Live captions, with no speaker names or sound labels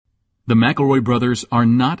The McElroy brothers are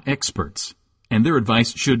not experts, and their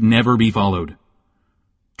advice should never be followed.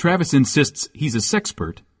 Travis insists he's a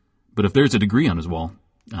sexpert, but if there's a degree on his wall,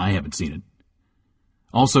 I haven't seen it.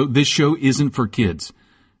 Also, this show isn't for kids,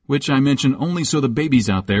 which I mention only so the babies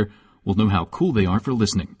out there will know how cool they are for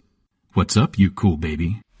listening. What's up, you cool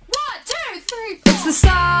baby? 1, 2, 3, 4. It's the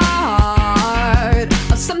start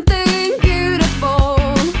of something beautiful.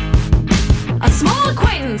 A small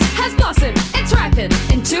acquaintance has blossomed, it's ripened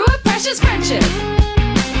into a precious friendship.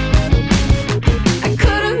 I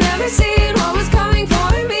could have never seen what was coming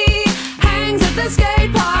for me. Hangs at the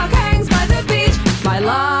skate park, hangs by the beach. My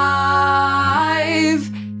life,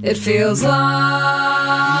 it feels like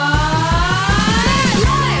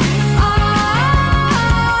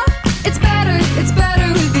it's better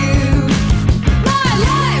with you. My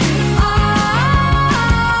life,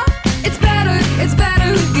 it's better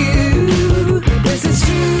with you. This is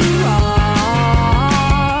true,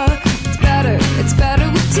 it's better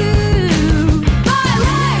with two. My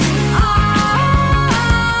life,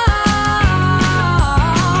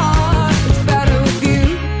 it's better with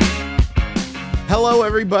you. Hello,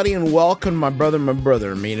 everybody, and welcome to My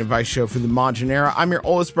Brother, main advice show for the modern era. I'm your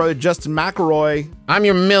oldest brother, Justin McElroy. I'm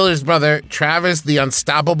your Miller's brother, Travis the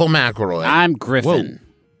Unstoppable McElroy. I'm Griffin.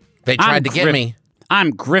 They tried to get me. I'm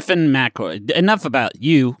Griffin McElroy. Enough about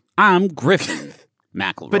you. I'm Griffin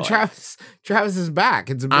McElroy. But Travis is back.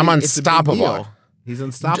 I'm unstoppable. It's a big deal. He's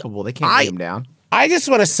unstoppable. They can't get him down. I just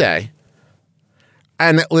want to say,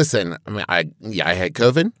 and listen, I mean, I had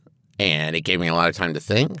COVID, and it gave me a lot of time to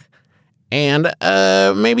think. And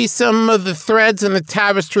maybe some of the threads in the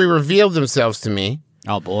tapestry revealed themselves to me.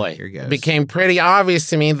 Oh, boy. Here goes. It became pretty obvious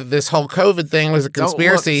to me that this whole COVID thing was a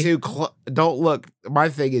conspiracy. Don't look. My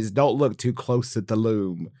thing is, don't look too close at the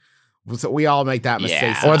loom. So we all make that mistake.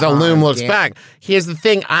 Yeah. Or the sometimes. loom looks Yeah. back. Here's the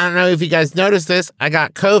thing. I don't know if you guys noticed this. I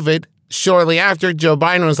got COVID. Shortly after, Joe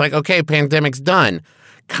Biden was like, okay, pandemic's done.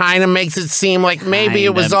 Kind of makes it seem like maybe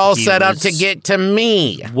it was all set up to get to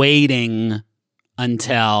me. Waiting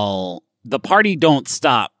until the party don't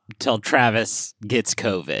stop till Travis gets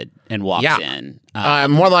COVID and walks in.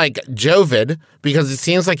 More like Jovid, because it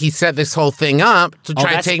seems like he set this whole thing up to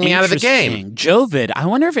try to take me out of the game. Jovid. I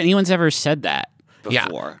wonder if anyone's ever said that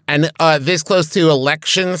before. Yeah. And this close to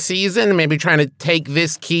election season, maybe trying to take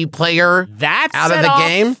this key player That's out of the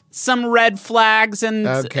game. Some red flags and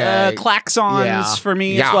klaxons for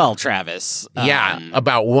me as well, Travis.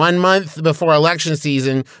 About 1 month before election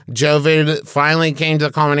season, Jovid finally came to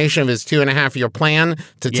the culmination of his 2.5-year plan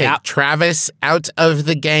to take Travis out of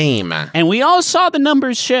the game. And we all saw the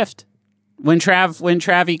numbers shift when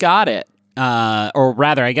Travie got it. Or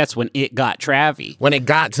rather, I guess when it got Travie. When it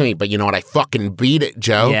got to me, but you know what? I fucking beat it,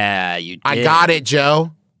 Joe. Yeah, you did. I got it,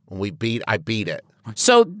 Joe. I beat it.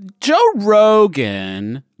 So Joe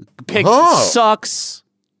Rogan sucks,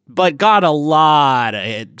 but got a lot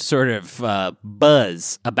of sort of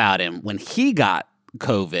buzz about him when he got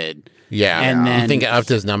COVID. Yeah, and then you think it upped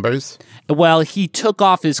his numbers? Well, he took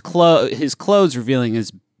off his clothes, revealing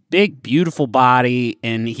his big, beautiful body,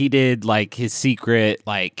 and he did like his secret,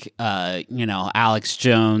 Alex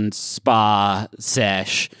Jones spa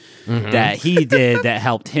sesh that he did that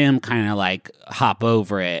helped him kind of like hop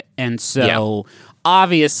over it. And so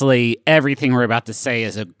obviously everything we're about to say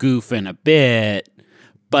is a goof and a bit,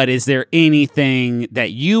 but is there anything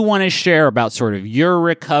that you want to share about sort of your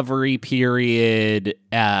recovery period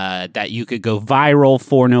that you could go viral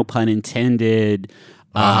for, no pun intended?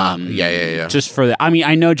 Just for the, I mean,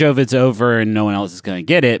 I know Jovid's over and no one else is going to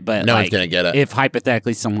get it, but no one's going to get it. If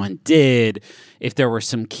hypothetically someone did, if there were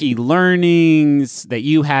some key learnings that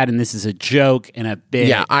you had, and this is a joke and a bit.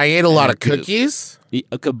 Yeah, I ate a lot of cookies.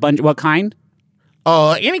 A bunch. What kind?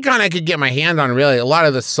 Oh, any kind I could get my hand on, really. A lot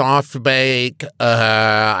of the soft bake.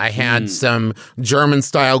 I had some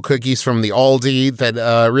German-style cookies from the Aldi that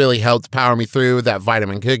really helped power me through that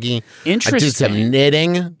vitamin cookie. Interesting. I did some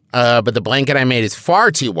knitting, but the blanket I made is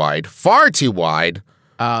far too wide. Which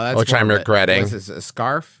I'm regretting. Is this a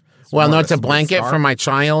scarf? Well, no, it's a blanket for my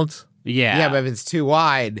child. Yeah. But if it's too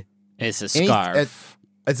wide, it's a scarf.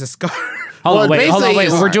 It's a scarf. Hold on,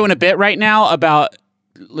 wait. We're doing a bit right now about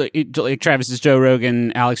like Travis's Joe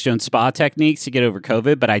Rogan, Alex Jones spa techniques to get over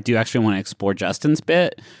COVID, but I do actually want to explore Justin's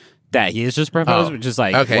bit that he has just proposed, which is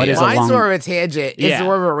like, what is a long... Mine's more of a tangent. It's Yeah.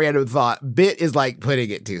 more of a random thought. Bit is like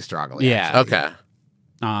putting it too strongly. Yeah. actually.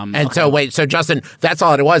 Okay. So Justin, that's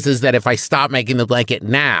all it was, is that if I stop making the blanket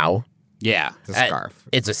now... Yeah. It's a scarf.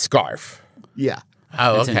 It's a scarf. Yeah.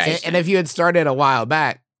 Oh, That's okay. And if you had started a while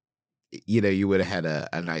back, you would have had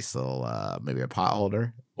a nice little, maybe a pot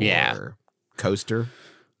holder. Or Yeah. coaster.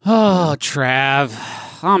 Oh,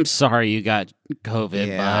 Trav, I'm sorry you got COVID,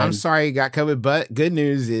 Yeah, bud. I'm sorry you got COVID, but good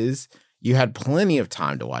news is you had plenty of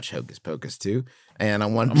time to watch Hocus Pocus 2, and I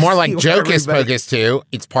wanted to More see like where Jocus everybody- Pocus too.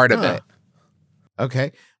 It's part of it.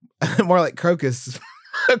 Okay. More like Crocus.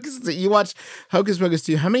 You watch Hocus Pocus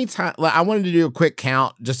 2. How many times? I wanted to do a quick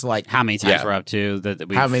count just to like How many times Yeah. we're up to that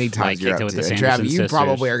we how many times you're up to. with the And Sanderson Trav, you sisters.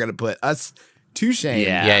 probably are going to put us to shame.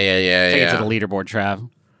 Yeah. Yeah. Take it to the leaderboard, Trav.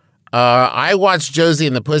 I watched Josie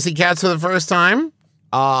and the Pussycats for the first time.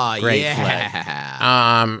 Oh, Great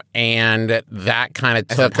yeah. And that kind of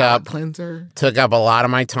As a took palate up cleanser. a lot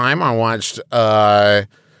of my time. I watched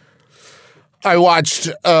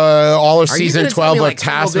all of Are you season gonna tell 12 me, of like,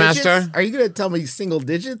 single Taskmaster. digits? Are you going to tell me single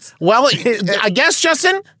digits? Well, I guess,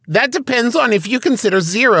 Justin, that depends on if you consider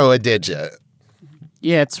 0 a digit.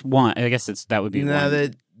 Yeah, it's one. I guess that would be No,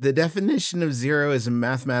 one. the definition of 0 is a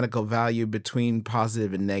mathematical value between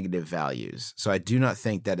positive and negative values. So I do not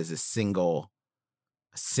think that is a single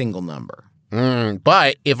number.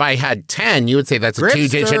 But if I had 10, you would say that's a Gripster,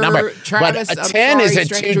 2-digit number. Travis, but a I'm 10 is sorry, a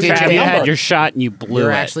stranger 2-digit Trav, you number. had your shot and you blew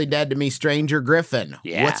You're it. actually dead to me, Stranger Griffin.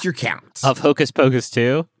 Yeah. What's your count? Of Hocus Pocus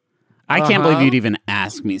 2? I can't believe Uh-huh. you'd even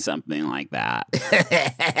ask me something like that.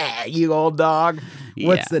 You old dog.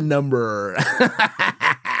 What's Yeah. the number?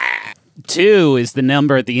 2 is the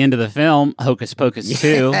number at the end of the film, Hocus Pocus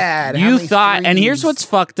 2. Yeah, and how You many thought, and here's streams? what's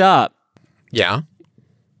fucked up. Yeah.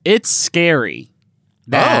 It's scary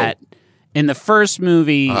that in the first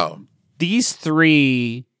movie, Oh. these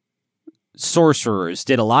 3 sorcerers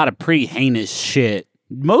did a lot of pretty heinous shit,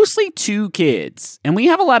 mostly to kids. And we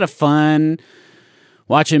have a lot of fun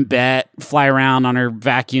watching Bet fly around on her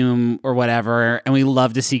vacuum or whatever. And we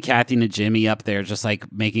love to see Kathy and Jimmy up there just like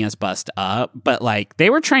making us bust up. But like they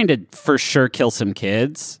were trying to for sure kill some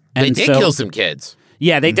kids. And They did so- kill some kids.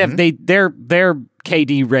 Yeah, their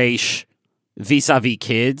KD ratio vis-a-vis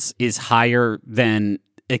kids is higher than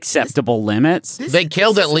acceptable limits. They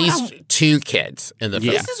killed this at is what least 2 kids in the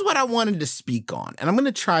film. This is what I wanted to speak on. And I'm going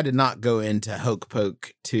to try to not go into Hoke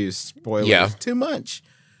Poke 2 spoilers Yeah. too much.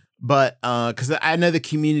 But because I know the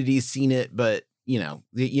community's seen it, but you know,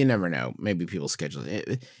 you never know. Maybe people schedule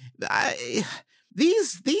it.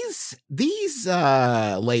 These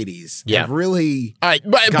ladies Yeah. have really By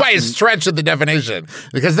a gotten- stretch of the definition,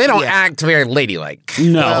 because they don't Yeah. act very ladylike.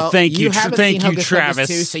 No, well, thank you, haven't thank seen you, Hocus Pocus Travis.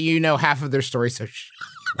 2, so you know half of their story. So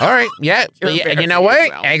All right, yeah. You're You know embarrassing what?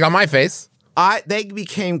 yourself. Egg on my face. they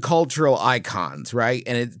became cultural icons, right?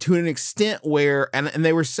 And to an extent where, and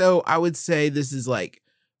they were so, I would say this is like,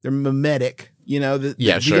 they're mimetic, you know, the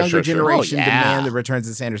Sure, younger sure. generation Oh, yeah. demand the returns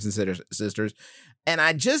of Sanderson sisters. And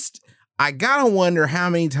I gotta wonder how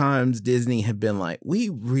many times Disney have been like, we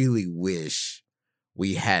really wish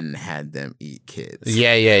we hadn't had them eat kids.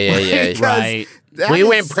 Yeah. Because Right. that We is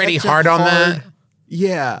went pretty such a hard on that.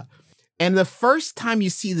 Yeah. And the first time you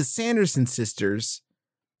see the Sanderson sisters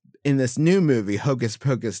in this new movie, Hocus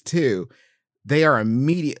Pocus 2, they are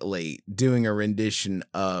immediately doing a rendition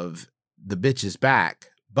of The Bitch is Back,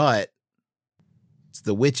 but it's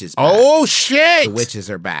The Witch is Back. Oh shit! The witches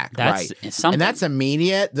are back, That's right? something. And that's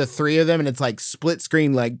immediate, the 3 of them, and it's like split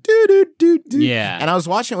screen, like do do do do. Yeah. And I was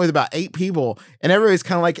watching it with about 8 people, and everybody's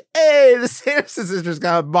kind of like, "Hey, the Sanderson sisters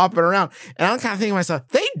kind of bopping around," and I'm kind of thinking to myself,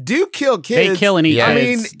 they do kill kids. they kill any Yeah. I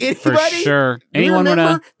mean, kids, for anybody? sure. Do you Anyone remember?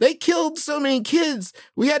 wanna? They killed so many kids.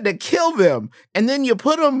 We had to kill them, and then you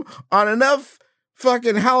put them on enough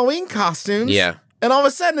fucking Halloween costumes. Yeah. And all of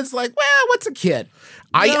a sudden, it's like, well, what's a kid?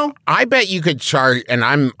 You know? I bet you could chart, and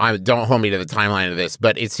I don't hold me to the timeline of this,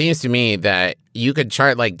 but it seems to me that you could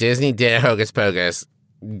chart like Disney did Hocus Pocus,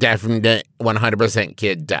 definite 100%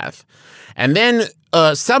 kid death, and then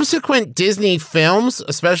subsequent Disney films,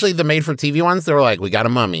 especially the made-for-TV ones, they were like, we got a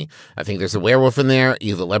mummy. I think there's a werewolf in there,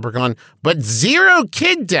 either leprechaun, but 0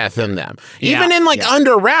 kid death in them. Yeah. Even in like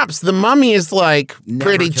Under Wraps, the mummy is like Never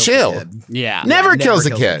pretty kills a chill. kid. Yeah. Never never kills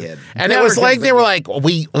a kills a kid. kid. And Never it was kills like a they were kid. like,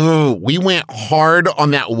 we went hard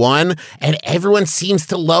on that one, and everyone seems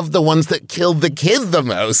to love the ones that killed the kid the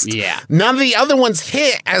most. Yeah. None of the other ones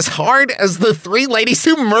hit as hard as the 3 ladies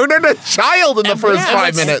who murdered a child in the first Yeah,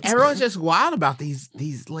 5 it's- minutes. Everyone's just wild about these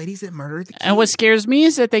ladies that murdered the kid. And what scares me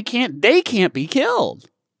is that they can't be killed.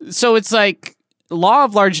 So it's like law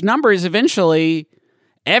of large numbers. Eventually,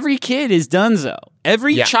 every kid is donezo.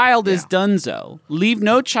 Every Yeah. child is donezo. Leave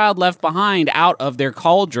no child left behind out of their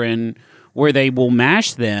cauldron where they will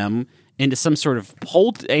mash them into some sort of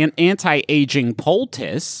anti-aging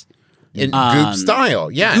poultice. In goop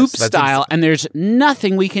style, yes. Goop that's style, and there's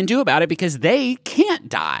nothing we can do about it because they can't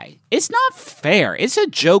die. It's not fair. It's a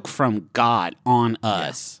joke from God on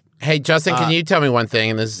us. Hey, Justin, can you tell me one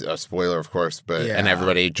thing? And this is a spoiler, of course, but and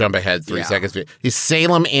everybody jump ahead 3 seconds. Is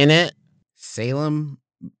Salem in it? Salem?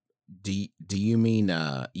 Do you mean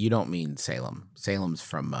you don't mean Salem? Salem's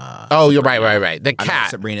from oh, you're right. The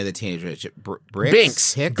cat. Sabrina the Teenage Witch.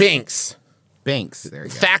 Binks. Binks. There you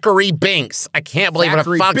go. Thackeray Binks. I can't believe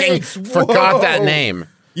Thackeray I fucking Binks. forgot that name.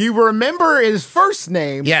 You remember his first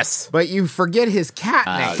name. Yes. But you forget his cat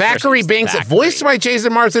name. Thackeray Binks, voiced by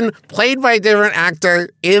Jason Marsden, played by a different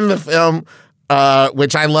actor in the film,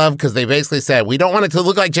 which I love because they basically said, we don't want it to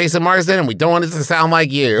look like Jason Marsden and we don't want it to sound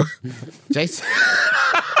like you. Jason.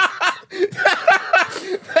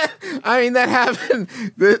 I mean, that happened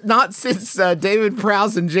not since David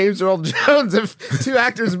Prowse and James Earl Jones have two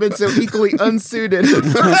actors been so equally unsuited.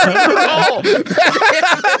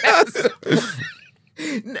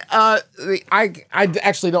 I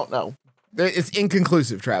actually don't know. It's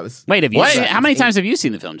inconclusive, Travis. Wait, have you seen, how many times have you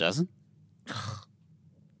seen the film, Justin?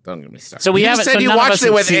 Don't get me started. So we You said you watched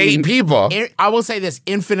it with 8 people. I will say this: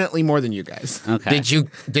 infinitely more than you guys. Okay.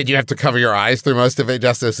 Did you have to cover your eyes through most of it,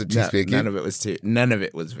 Justice? None of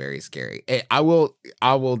it was very scary. I will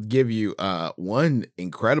give you one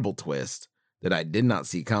incredible twist that I did not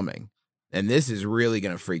see coming, and this is really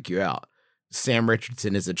going to freak you out. Sam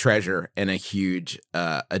Richardson is a treasure and a huge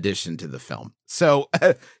addition to the film. So,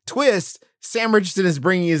 twist: Sam Richardson is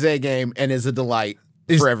bringing his A game and is a delight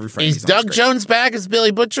for every friend. Is Doug Jones back as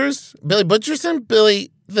Billy Butcherson?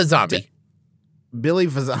 Billy the zombie. Billy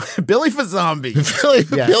for zombie. Billy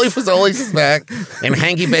Fazoli's is back, and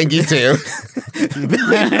Hanky Panky too.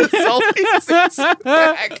 Billy Fazoli's is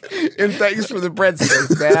back. And thanks for the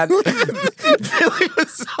breadsticks, man. Billy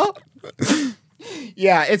Fazoli.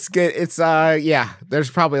 Yeah, it's good. It's there's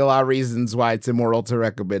probably a lot of reasons why it's immoral to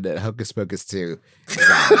recommend it. Hocus Pocus 2.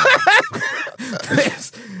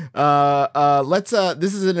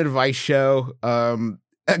 This is an advice show. A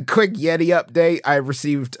quick Yeti update. I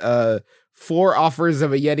received 4 offers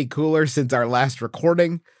of a Yeti cooler since our last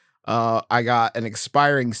recording. I got an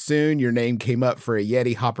expiring soon. Your name came up for a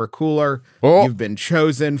Yeti Hopper cooler. Oh. You've been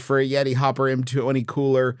chosen for a Yeti Hopper M20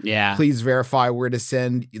 cooler. Yeah. Please verify where to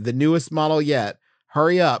send the newest model yet.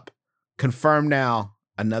 Hurry up. Confirm now.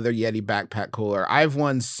 Another Yeti backpack cooler. I've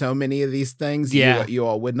won so many of these things. Yeah. You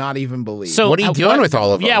all would not even believe. So what are you doing with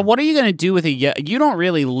all of them? Yeah, what are you going to do with a Yeti? You don't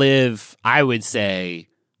really live, I would say,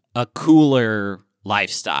 a cooler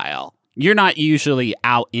lifestyle. You're not usually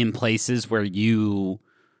out in places where you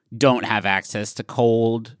don't have access to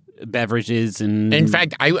cold beverages. And in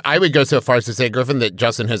fact, I would go so far as to say, Griffin, that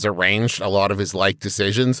Justin has arranged a lot of his life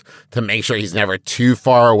decisions to make sure he's never too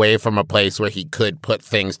far away from a place where he could put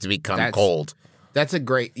things to become cold. It's a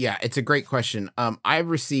great question. I've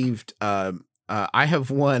received, I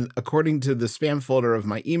have won, according to the spam folder of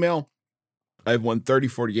my email, I've won 30,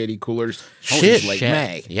 40, 80 coolers since late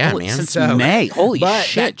May. Yeah, man. Since May. Holy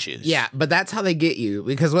shit, juice. Yeah, but that's how they get you,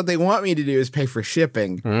 because what they want me to do is pay for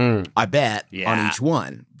shipping, I bet, on each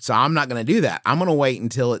one. So I'm not going to do that. I'm going to wait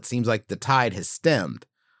until it seems like the tide has stemmed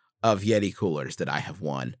of Yeti coolers that I have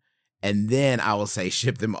won. And then I will say,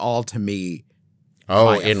 ship them all to me.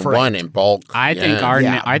 Oh, in bulk. I think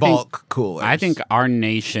bulk coolers. I think our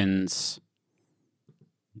nation's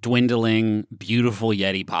dwindling, beautiful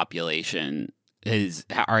Yeti population is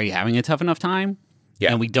already having a tough enough time.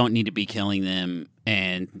 Yeah. And we don't need to be killing them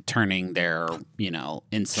and turning their,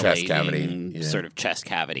 insulating sort of chest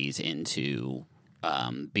cavities into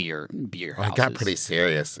beer houses. It got pretty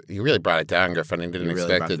serious. You really brought it down, Griffin. I didn't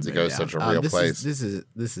expect it to go such a real place. This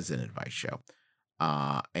is an advice show.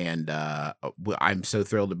 And I'm so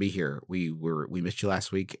thrilled to be here. We missed you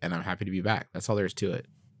last week, and I'm happy to be back. That's all there is to it.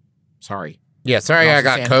 Sorry. Yeah, sorry I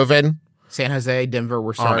got COVID. San Jose, Denver,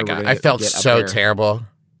 we're sorry. Oh my God, I felt so terrible.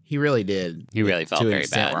 He really did. He really felt very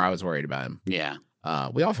bad. Where I was worried about him. Yeah.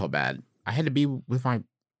 We all felt bad. I had to be with my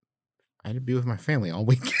family all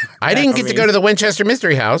week. I didn't get to go to the Winchester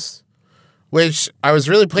Mystery House, which I was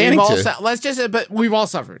really planning to. But we've all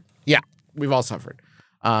suffered. Yeah, we've all suffered.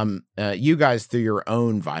 You guys, through your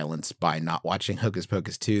own violence by not watching Hocus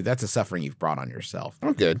Pocus 2, that's a suffering you've brought on yourself.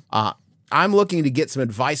 I'm good. I'm looking to get some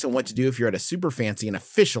advice on what to do if you're at a super fancy and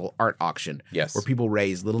official art auction. Yes. Where people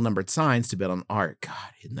raise little numbered signs to bid on art. God,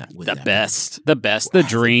 isn't that the best? The best. The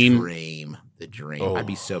dream. The dream. Oh. I'd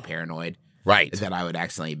be so paranoid. Right. That I would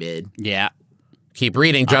accidentally bid. Yeah. Keep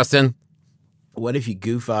reading, Justin. What if you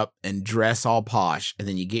goof up and dress all posh and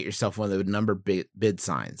then you get yourself one of the number bid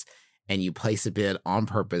signs and you place a bid on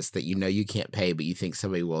purpose that you know you can't pay, but you think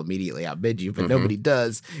somebody will immediately outbid you, but nobody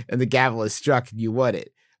does, and the gavel is struck and you won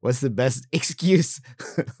it? What's the best excuse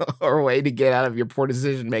or way to get out of your poor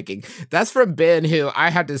decision making? That's from Ben, who I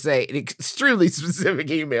have to say, an extremely specific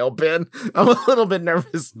email, Ben. I'm a little bit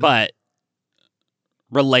nervous. But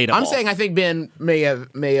relatable. I'm saying I think Ben may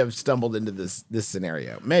have stumbled into this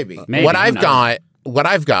scenario. Maybe. Maybe, What who I've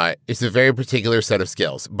knows? got is a very particular set of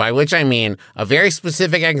skills, by which I mean a very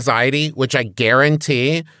specific anxiety, which I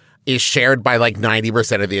guarantee is shared by like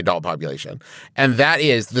 90% of the adult population. And that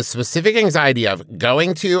is the specific anxiety of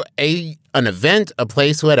going to an event, a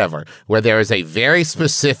place, whatever, where there is a very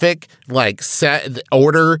specific like set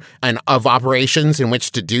order and of operations in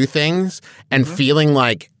which to do things, and feeling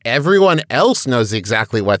like everyone else knows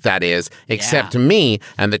exactly what that is except me,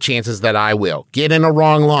 and the chances that I will get in a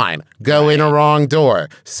wrong line, go in a wrong door,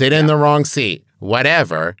 sit in the wrong seat,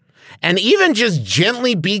 whatever. And even just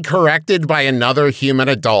gently be corrected by another human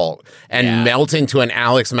adult and melt into an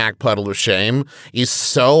Alex Mack puddle of shame is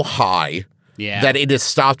so high that it has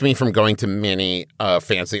stopped me from going to many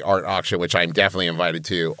fancy art auction, which I'm definitely invited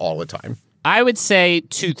to all the time. I would say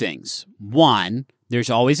two things. One, there's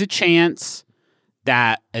always a chance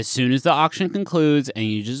that as soon as the auction concludes and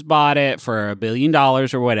you just bought it for $1 billion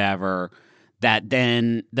or whatever, that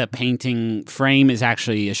then the painting frame is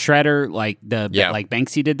actually a shredder, like like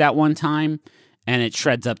Banksy did that one time, and it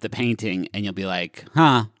shreds up the painting, and you'll be like,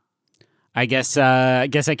 "Huh, I guess I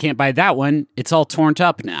can't buy that one. It's all torn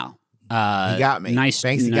up now." He got me.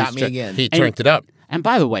 Banksy got me again. He turned it up. And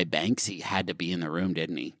by the way, Banksy had to be in the room,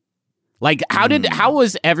 didn't he? Like, how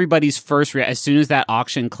was everybody's first reaction as soon as that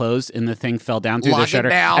auction closed and the thing fell down through the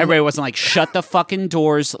shutter? Everybody wasn't like, shut the fucking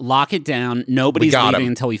doors, lock it down. Nobody's leaving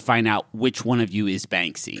until we find out which one of you is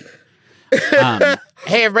Banksy.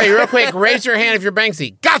 Hey, everybody, real quick, raise your hand if you're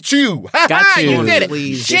Banksy. Got you. Got you. You did it.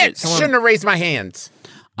 Please. Shit, shouldn't have raised my hands.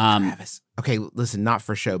 Travis. Okay, listen, not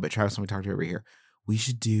for show, but Travis, when we talk to you over here, we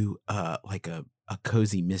should do like a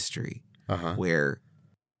cozy mystery where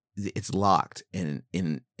it's locked and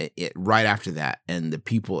in it right after that, and the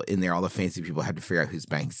people in there, all the fancy people, had to figure out who's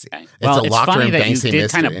Banksy. Okay. Well, a it's locker funny room that Banksy you did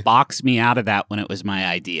mystery. kind of box me out of that when it was my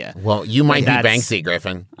idea. Well, you might be That's- Banksy,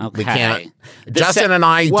 Griffin. Okay. We can't. Justin and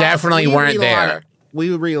I definitely weren't there. We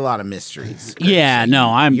read a lot of mysteries. Yeah,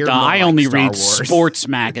 no, You're more I like only Star read Wars. sports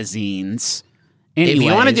magazines. If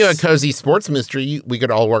you want to do a Anyways. cozy sports mystery, we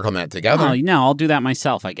could all work on that together. Oh, no, I'll do that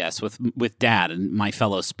myself, I guess, with Dad and my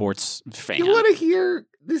fellow sports fan. You want to hear?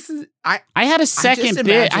 This is I had a second just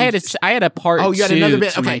bit. imagined- I had a part Oh, you had two another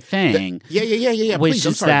bit? to Okay. my thing, Yeah. which Please,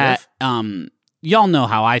 I'm is sorry, that Griff. y'all know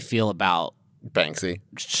how I feel about Banksy.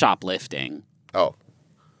 shoplifting. Oh,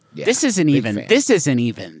 Yeah, This isn't big even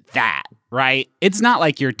fan. that, right? It's not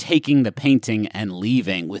like you're taking the painting and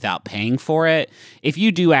leaving without paying for it. If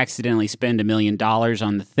you do accidentally spend $1 million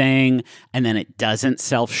on the thing and then it doesn't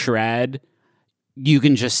self-shred, you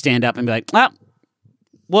can just stand up and be like, "Oh,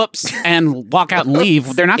 whoops," and walk out and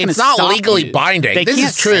leave. They're not going to it's not stop legally you. binding. They This can't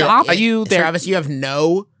is true. stop you. They're- Travis, you have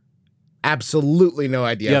absolutely no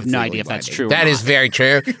idea. You have it's no legally idea if that's binding. true. That is very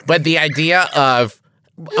true. But the idea of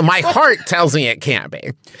my heart tells me it can't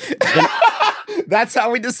be. That's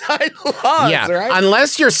how we decide laws, Yeah, right?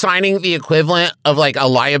 unless you're signing the equivalent of like a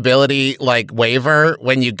liability like waiver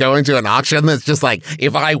when you go into an auction that's just like,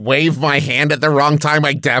 if I wave my hand at the wrong time,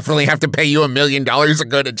 I definitely have to pay you $1 million and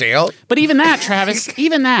go to jail. But even that, Travis,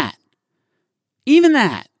 even that,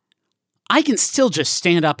 I can still just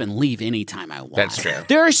stand up and leave anytime I want. That's true.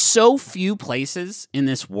 There are so few places in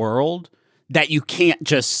this world that you can't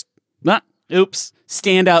just,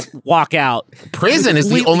 stand up, walk out. Prison is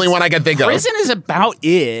the only one I can think of. Prison is about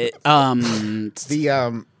it.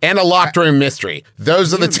 The And a locked room mystery.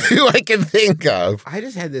 Those are the two I can think of. I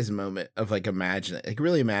just had this moment of like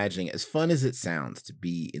really imagining, as fun as it sounds to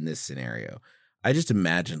be in this scenario. I just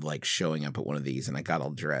imagined like showing up at one of these, and I got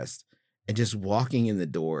all dressed and just walking in the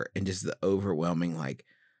door, and just the overwhelming like,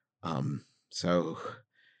 so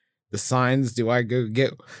the signs, do I go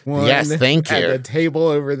get one? Yes, thank at you. the table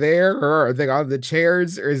over there, or are they on the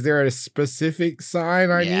chairs, or is there a specific sign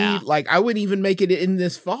I Yeah. need? Like, I wouldn't even make it in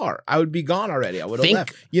this far. I would be gone already. I would have Think-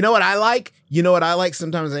 left. You know what I like?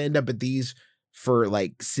 Sometimes I end up at these for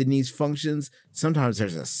like Sydney's functions. Sometimes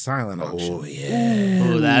there's a silent auction. Oh, yeah.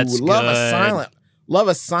 Oh, that's Love good. a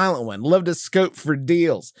silent one. Love to scope for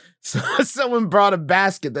deals. So someone brought a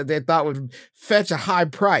basket that they thought would fetch a high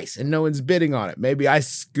price, and no one's bidding on it. Maybe I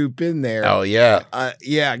scoop in there. Oh, yeah.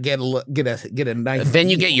 Get a nice. Then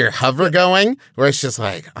you get your hover going, where it's just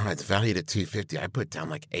like, oh, it's valued at $250. I put down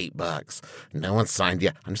like $8. No one signed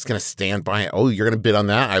yet. I'm just gonna stand by it. Oh, you're gonna bid on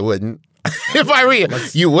that? I wouldn't. If I were you,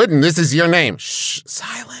 you wouldn't. This is your name. Shh,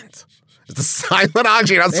 silent. It's a silent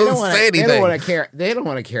auction. I'm not supposed to say anything. They don't want to carry. They don't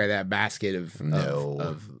want to carry that basket of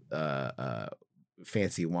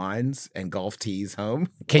fancy wines and golf tees home.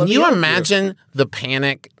 Can Let me you help imagine the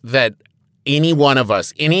panic that any one of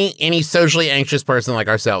us, any socially anxious person like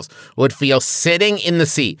ourselves would feel sitting in the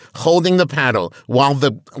seat, holding the paddle while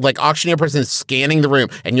the auctioneer person is scanning the room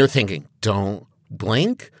and you're thinking, don't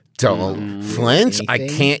blink, don't flinch. I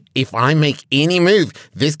anything? can't, if I make any move,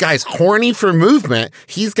 this guy's horny for movement.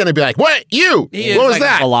 He's going to be like, what? You? He What is was like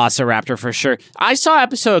that? a Velociraptor for sure. I saw an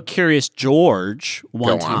episode of Curious George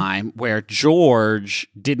one Go on. time where George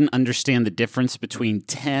didn't understand the difference between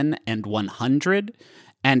 10 and 100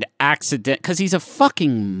 and because he's a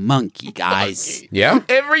fucking monkey, guys. Yeah.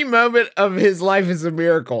 Every moment of his life is a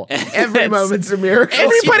miracle. Every moment's a miracle.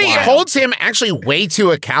 Everybody It's wild. holds him actually way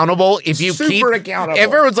too accountable. If you Super keep accountable.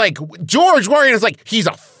 everyone's like George Warrior is like he's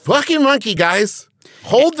a fucking monkey, guys.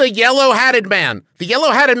 Hold the yellow-hatted man. The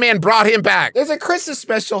yellow-hatted man brought him back. There's a Christmas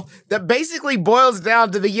special that basically boils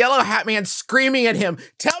down to the yellow hat man screaming at him,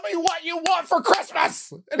 "Tell me what you want for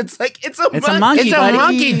Christmas!" And it's like, it's a monkey. It's a buddy.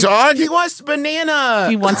 monkey, dog. He wants banana.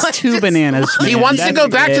 He wants Like, 2 it's- bananas. He man. wants to That's go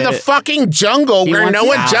back to the it. fucking jungle He where wants no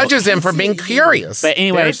one out. judges him for being curious. But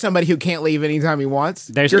anyway, There's somebody who can't leave anytime he wants.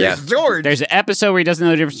 There's George. There's an episode where he doesn't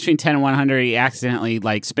know the difference between 10 and 100. He accidentally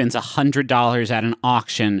spends $100 at an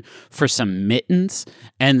auction for some mittens,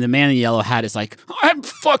 and the man in the yellow hat is like, "I'm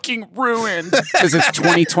fucking ruined," because it's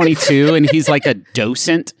 2022 and he's like a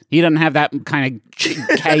docent. He doesn't have that kind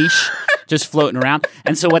of cash just floating around.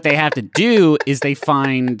 And so what they have to do is they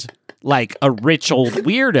find like a rich old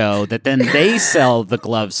weirdo that then they sell the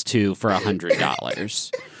gloves to for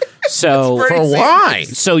 $100. So For why?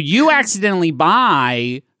 so you accidentally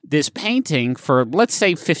buy this painting for, let's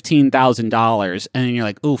say, $15,000, and then you're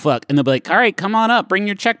like, "Ooh, fuck!" And they'll be like, "All right, come on up, bring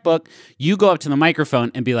your checkbook." You go up to the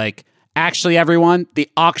microphone and be like, "Actually, everyone, the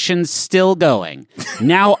auction's still going.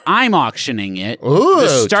 Now I'm auctioning it. Ooh, The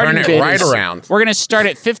starting turn it bid right is- around. We're gonna start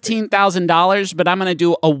at $15,000, but I'm gonna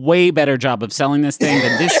do a way better job of selling this thing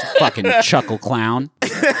than this fucking chuckle clown."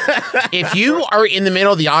 If you are in the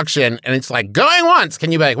middle of the auction and it's like going once,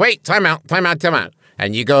 can you be like, wait, time out.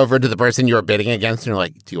 And you go over to the person you were bidding against and you're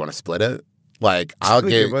like, do you want to split it? Like, I'll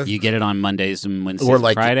give, You get it on Mondays and Wednesdays or and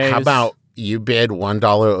like, Fridays. how about you bid $1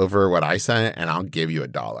 over what I said and I'll give you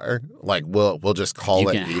 $1. Like, we'll just call you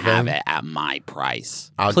it can even. have it at my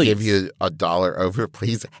price? I'll Please. give you $1 over,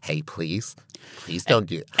 please. Hey, please don't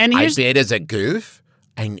do it. And I here's- bid as a goof,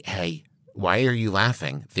 and hey, why are you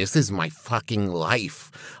laughing? This is my fucking life.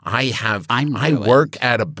 I ruined. work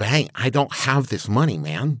at a bank. I don't have this money,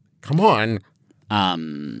 man. Come on.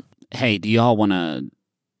 Hey, do y'all want to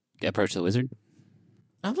approach the wizard?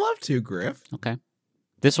 I'd love to, Griff. Okay.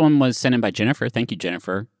 This one was sent in by Jennifer. Thank you,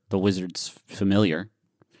 Jennifer. The wizard's familiar.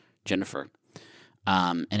 Jennifer.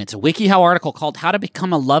 And it's a WikiHow article called "How to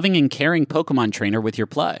Become a Loving and Caring Pokemon Trainer with Your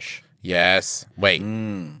Plush." Yes. Wait.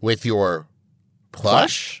 With your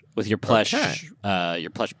plush? With your plush, Okay. your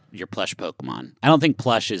plush Pokemon. I don't think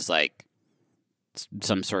plush is like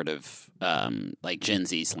some sort of like Gen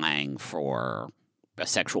Z slang for a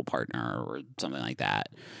sexual partner or something like that.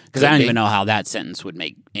 Because I don't Could be. even know how that sentence would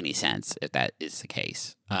make any sense if that is the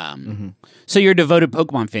case. So you're a devoted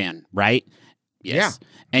Pokemon fan, right? Yes. Yeah.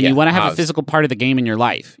 And Yeah, you want to have a obviously. physical part of the game in your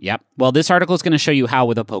life. Yep. Well, this article is going to show you how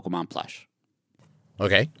with a Pokemon plush.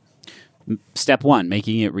 Okay. Step 1,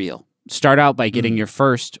 making it real. Start out by getting your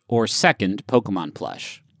first or second Pokemon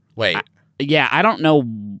plush. Wait. Yeah, I don't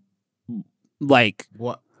know. Like,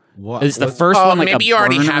 What? is the first one like maybe a you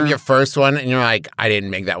already burner? have your first one and you're like, I didn't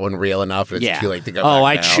make that one real enough. And it's too late to go Oh,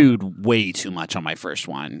 I back now. chewed way too much on my first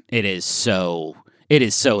one. It is so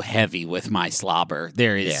heavy with my slobber.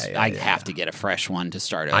 There is I have to get a fresh one to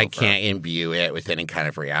start over. I can't imbue it with any kind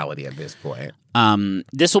of reality at this point.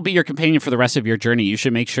 This will be your companion for the rest of your journey. You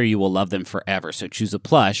should make sure you will love them forever. So choose a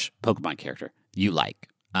plush Pokemon character you like.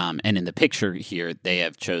 And in the picture here, they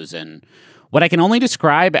have chosen what I can only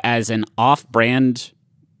describe as an off-brand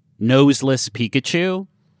noseless Pikachu.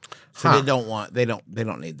 So they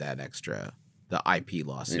don't need that extra, the IP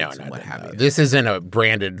lawsuits and what have you. This isn't a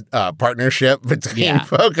branded partnership between Yeah.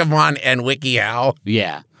 Pokemon and WikiHow.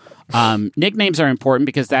 Yeah. Nicknames are important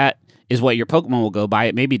because that is what your Pokemon will go by.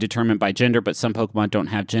 It may be determined by gender, but some Pokemon don't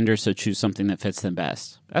have gender, so choose something that fits them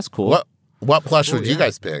best. That's cool. What plush would you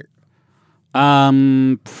guys pick?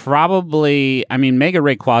 Probably. I mean, Mega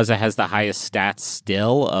Rayquaza has the highest stats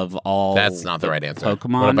still of all. That's not the right answer.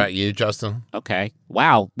 Pokemon. What about you, Justin? Okay.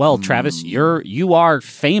 Wow. Well, Travis, you are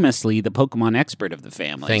famously the Pokemon expert of the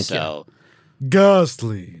family. Thank so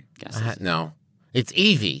Ghastly. Guess No, it's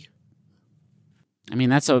Eevee. I mean,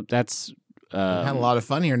 that's had a lot of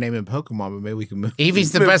fun here naming Pokemon, but maybe we can move.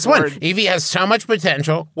 Eevee's the move best forward. one. Eevee has so much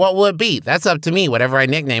potential. What will it be? That's up to me, whatever I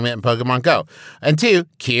nickname it in Pokemon Go. And 2,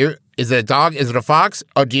 cute. Is it a dog? Is it a fox?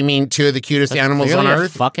 Or do you mean 2 of the cutest animals on Clearly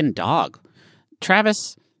Earth? a fucking dog.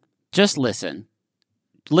 Travis, just listen.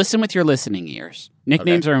 Listen with your listening ears.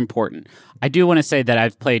 Nicknames are important. I do want to say that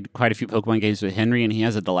I've played quite a few Pokemon games with Henry, and he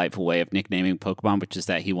has a delightful way of nicknaming Pokemon, which is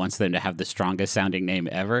that he wants them to have the strongest sounding name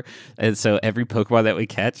ever. And so every Pokemon that we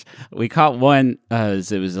catch, we caught one,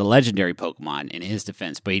 it was a legendary Pokemon in his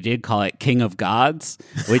defense, but he did call it King of Gods,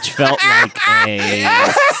 which felt like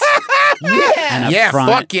an Yeah,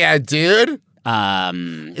 affront. fuck yeah, dude.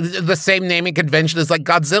 The same naming convention as like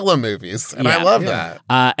Godzilla movies. And I Yeah. love that.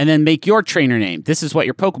 And then make your trainer name. This is what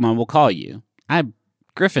your Pokemon will call you.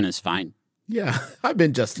 Griffin is fine. Yeah, I've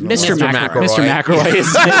been Justin. Mr. McElroy. Mr. McElroy is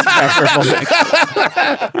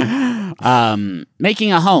preferable.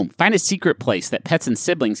 Making a home. Find a secret place that pets and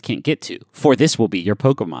siblings can't get to, for this will be your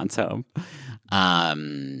Pokemon's home.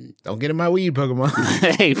 Don't get in my weed, Pokemon.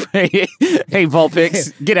 hey,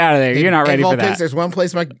 Vulpix, get out of there. You're not ready for Vulpix, that. There's one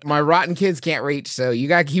place my rotten kids can't reach, so you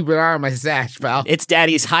gotta keep an eye on my stash, pal. It's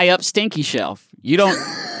Daddy's high up stinky shelf. You don't.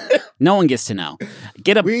 No one gets to know.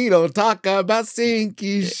 We don't talk about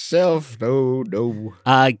stinky shelf. No.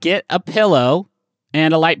 Get a pillow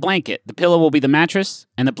and a light blanket. The pillow will be the mattress,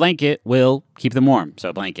 and the blanket will keep them warm.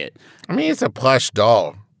 So blanket. I mean, it's a plush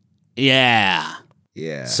doll. Yeah.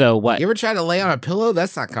 Yeah. So what? You ever try to lay on a pillow?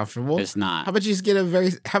 That's not comfortable. It's not. How about you just get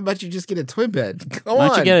a twin bed? Go Why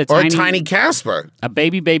don't on. you get Or a tiny Casper. a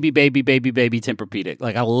baby Tempur-Pedic,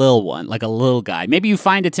 like a little one, like a little guy. Maybe you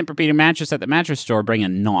find a Tempur-Pedic mattress at the mattress store, bring a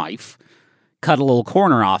knife, cut a little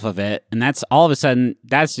corner off of it, and that's all of a sudden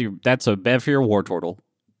that's a bed for your war turtle.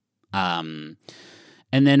 And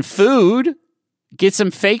then food, get some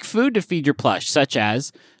fake food to feed your plush, such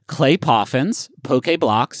as clay poffins, poke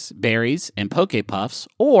blocks, berries, and poke puffs,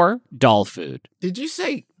 or doll food. Did you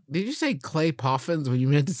say clay poffins when you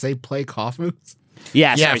meant to say play coffins?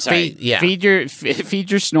 Yeah, Yeah, sorry. feed Feed your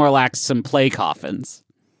Snorlax some play coffins.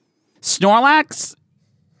 Snorlax,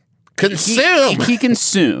 Consume. he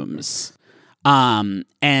consumes. And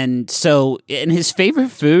his favorite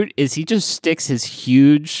food is he just sticks his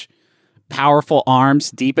huge, powerful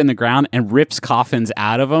arms deep in the ground and rips coffins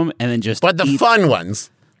out of them, and then just But the eats fun ones.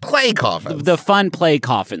 Play coffins. the fun play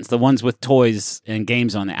coffins, the ones with toys and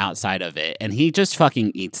games on the outside of it, and he just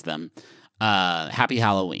fucking eats them. Happy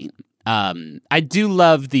Halloween. I do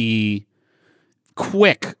love the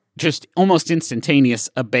quick, just almost instantaneous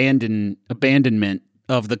abandonment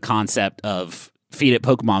of the concept of feed it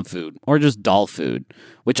Pokemon food or just doll food,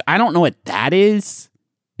 which I don't know what that is.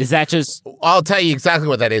 Is that just... I'll tell you exactly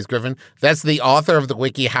what that is, Griffin. That's the author of the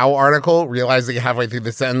WikiHow article, realizing halfway through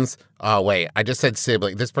the sentence, oh, wait, I just said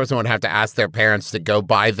sibling. This person would have to ask their parents to go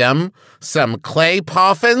buy them some clay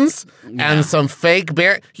poffins and some fake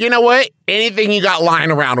bear. You know what? Anything you got lying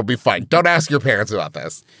around will be fine. Don't ask your parents about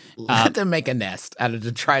this. Let them make a nest out of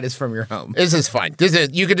detritus from your home. This is fine.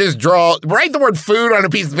 You could just write the word food on a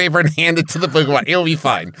piece of paper and hand it to the Pokemon. It'll be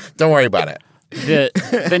fine. Don't worry about it.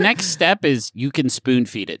 The next step is you can spoon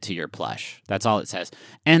feed it to your plush. That's all it says.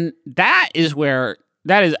 And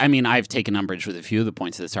I mean, I've taken umbrage with a few of the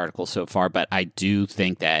points of this article so far, but I do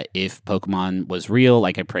think that if Pokemon was real,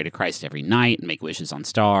 like I pray to Christ every night and make wishes on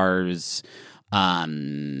stars,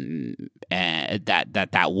 and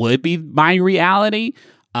that would be my reality.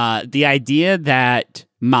 The idea that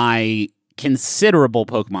my considerable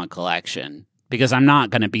Pokemon collection, because I'm not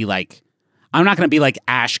going to be like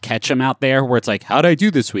Ash Ketchum out there where it's like, how'd I do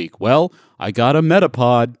this week? Well, I got a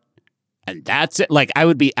Metapod. And that's it. Like, I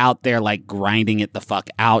would be out there, like, grinding it the fuck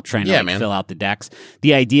out, trying to fill out the decks.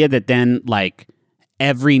 The idea that then, like,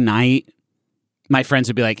 every night, my friends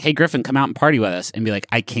would be like, hey, Griffin, come out and party with us. And be like,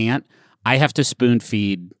 I can't. I have to spoon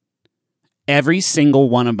feed every single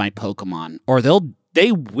one of my Pokemon, or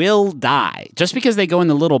they will die. Just because they go in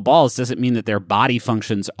the little balls doesn't mean that their body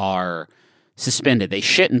functions are suspended. They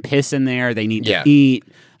shit and piss in there. They need to eat.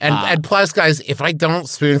 And plus, guys, if I don't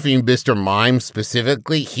spoon feed Mr. Mime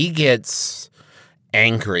specifically, he gets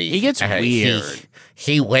angry. He gets weird.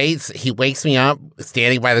 He wakes me up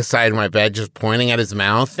standing by the side of my bed, just pointing at his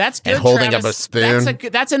mouth. That's good, and holding Travis. up a spoon.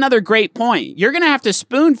 That's another great point. You're going to have to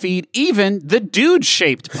spoon feed even the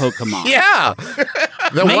dude-shaped Pokemon. Yeah.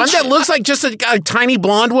 The one that looks like just a tiny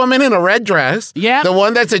blonde woman in a red dress. Yeah. The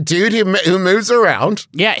one that's a dude who moves around.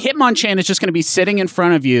 Yeah, Hitmonchan is just going to be sitting in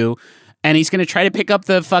front of you, and he's going to try to pick up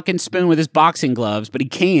the fucking spoon with his boxing gloves, but he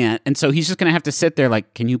can't, and so he's just going to have to sit there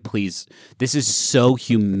like, can you please? This is so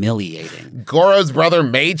humiliating. Goro's brother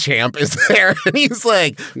Machamp is there, and he's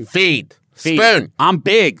like, feed. Feet. Spoon. I'm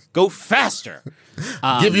big. Go faster.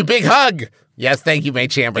 Give you big hug. Yes, thank you,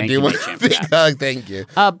 Mate Champa. Thank Do you, one Mate Champa, big yeah. hug. Thank you.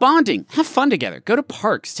 Bonding. Have fun together. Go to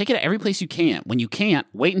parks. Take it to every place you can. When you can't,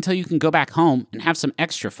 wait until you can go back home and have some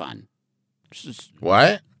extra fun.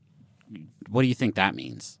 What? What do you think that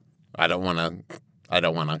means? I don't want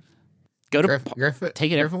to. Go to Griffin,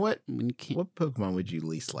 take it Griffin, what when you can't. what Pokemon would you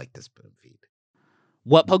least like to spoon feed?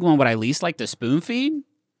 What Pokemon would I least like to spoon feed?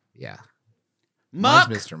 Yeah. Muck.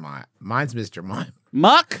 Mine's Mr. Mime. Mine's Mr. Mime.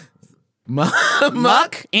 Muck.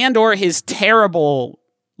 Muck and or his terrible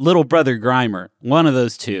little brother Grimer. One of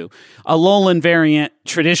those two. A Alolan variant,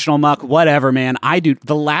 traditional Muck, whatever, man.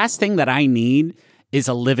 The last thing that I need is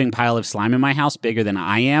a living pile of slime in my house bigger than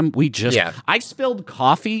I am. I spilled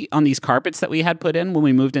coffee on these carpets that we had put in when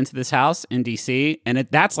we moved into this house in DC, and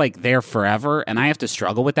that's like there forever, and I have to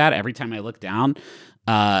struggle with that every time I look down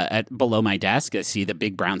below my desk. I see the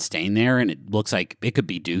big brown stain there, and it looks like it could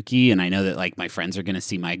be Dookie, and I know that like my friends are going to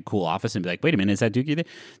see my cool office and be like, wait a minute, is that Dookie there?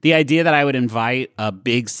 The idea that I would invite a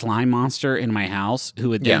big slime monster in my house who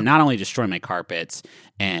would then not only destroy my carpets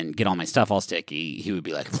and get all my stuff all sticky, he would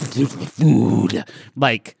be like, food,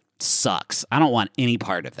 like, sucks. I don't want any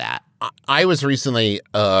part of that. I was recently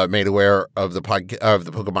made aware of the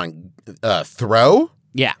Pokemon Throw.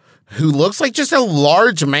 Yeah. Who looks like just a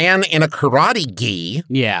large man in a karate gi.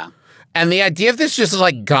 Yeah. And the idea of this just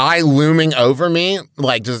like guy looming over me,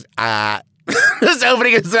 like just just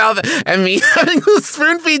opening his mouth and me having to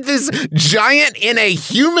spoon feed this giant in a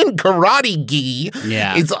human karate gi.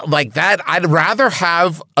 Yeah. It's like that. I'd rather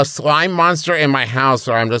have a slime monster in my house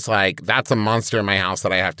where I'm just like, that's a monster in my house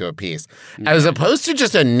that I have to appease. As opposed to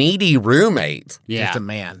just a needy roommate. Yeah. Just a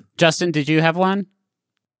man. Justin, did you have one?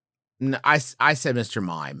 No, I said Mr.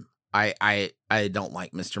 Mime. I don't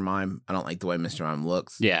like Mr. Mime. I don't like the way Mr. Mime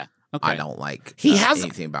looks. Yeah. Okay. I don't like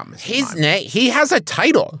anything about Mr. His Mime. name. He has a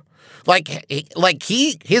title.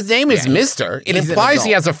 His name is Mr. It implies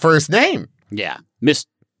he has a first name. Yeah.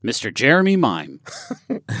 Mr. Jeremy Mime.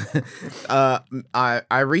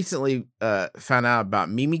 I recently found out about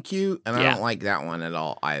Mimikyu, and I Yeah. don't like that one at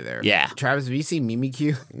all either. Yeah. Travis, have you seen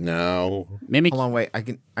Mimikyu? No. Mimic. Hold on, wait. I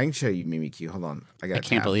can show you Mimikyu. Hold on. I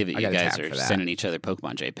can't believe it. You guys are that. sending each other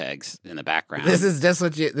Pokemon JPEGs in the background. This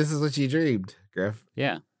is what you dreamed, Griff.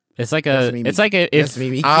 yeah. It's like That's a. Mimikyu. It's like a. That's If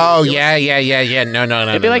Mimikyu. Oh, yeah. No.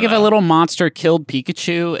 it'd be like if a little monster killed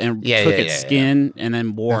Pikachu and Yeah, took yeah, its yeah, skin and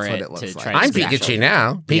then wore That's what it it to looks try. like. to I'm smash Pikachu it.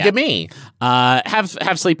 now. Pika Yeah. me. Have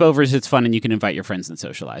sleepovers. It's fun, and you can invite your friends and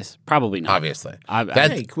socialize. Probably not. Obviously.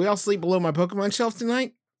 Hey, can we all sleep below my Pokemon shelf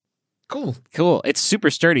tonight? Cool. Cool. It's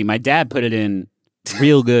super sturdy. My dad put it in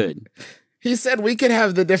real good. He said we could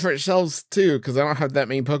have the different shelves too, because I don't have that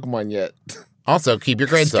many Pokemon yet. Also, keep your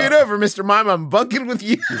grades Scoot up. over, Mr. Mime. I'm bunking with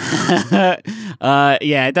you.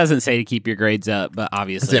 Yeah, it doesn't say to keep your grades up, but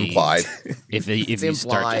obviously It's implied. If you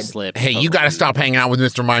start to implied. slip, Hey, you got to stop hanging out with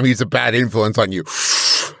Mr. Mime. He's a bad influence on you.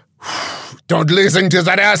 Don't listen to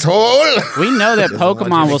that asshole. We know that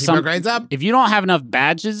Pokemon will keep our grades up. If you don't have enough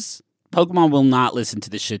badges, Pokemon will not listen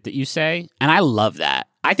to the shit that you say, and I love that.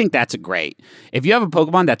 I think that's great. If you have a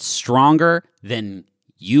Pokemon that's stronger than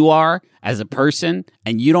you are as a person,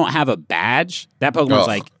 and you don't have a badge, that Pokemon's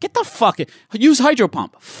like, get the fuck use Hydro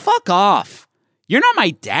Pump. Fuck off. You're not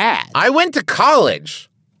my dad. I went to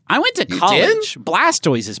college. I went to You college.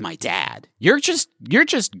 Blastoise is my dad. You're just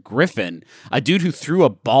Griffin, a dude who threw a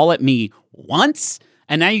ball at me once,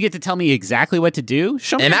 and now you get to tell me exactly what to do.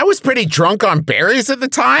 Show me. And I was pretty drunk on berries at the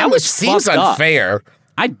time, was which seems fucked up. unfair.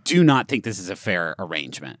 I do not think this is a fair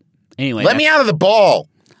arrangement. Anyway, Let me out of the ball.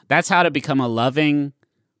 that's how to become a loving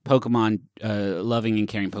Pokemon, loving and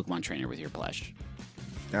caring Pokemon trainer with your plush.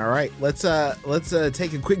 All right, let's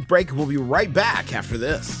take a quick break, and we'll be right back after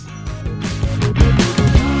this.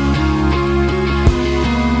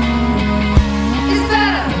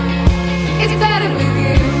 It's better with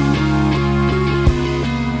you.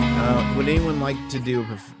 Would anyone like to do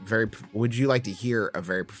would you like to hear a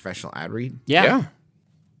very professional ad read? Yeah.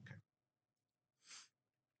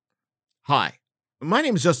 Hi, my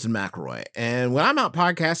name is Justin McElroy, and when I'm out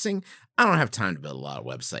podcasting, I don't have time to build a lot of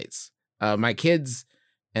websites. My kids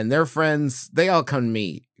and their friends, they all come to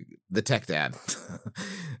me, the tech dad.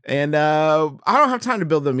 And I don't have time to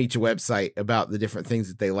build them each a website about the different things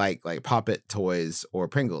that they like Pop-It toys or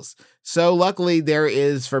Pringles. So luckily there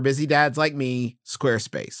is, for busy dads like me,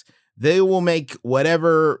 Squarespace. They will make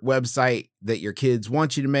whatever website that your kids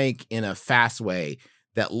want you to make in a fast way.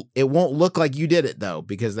 That it won't look like you did it though,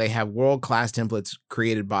 because they have world-class templates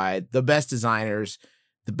created by the best designers,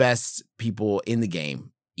 the best people in the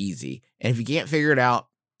game. Easy. And if you can't figure it out,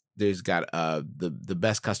 there's got the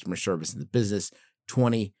best customer service in the business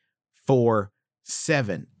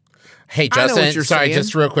 24/7. Hey, I know what Justin, you're sorry, saying.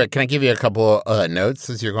 just real quick. Can I give you a couple notes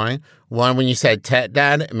as you're going? One, when you said tech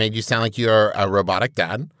dad, it made you sound like you're a robotic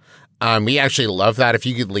dad. We actually love that. If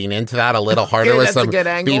you could lean into that a little harder with that's a some good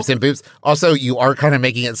angle. beeps and boops. Also, you are kind of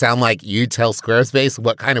making it sound like you tell Squarespace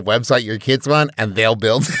what kind of website your kids want, and they'll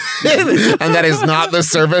build it. And that is not the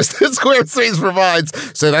service that Squarespace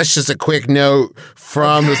provides. So that's just a quick note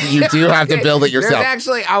from you do have to build it yourself.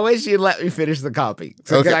 Actually, I wish you'd let me finish the copy.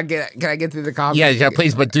 So Okay. can I get through the copy? Yeah,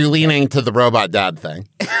 please, but do lean into the robot dad thing.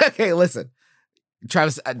 Okay, listen.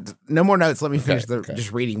 Travis, no more notes. Let me finish Okay.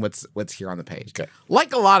 just reading what's here on the page. Okay.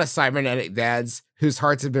 Like a lot of cybernetic dads whose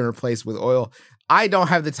hearts have been replaced with oil, I don't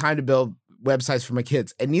have the time to build websites for my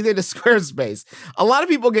kids, and neither does Squarespace. A lot of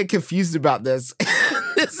people get confused about this.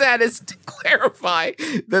 This ad is to clarify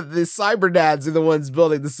that the cyber dads are the ones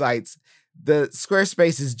building the sites. The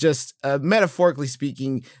Squarespace is just, metaphorically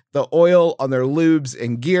speaking, the oil on their lubes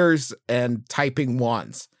and gears and typing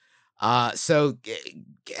wands. So,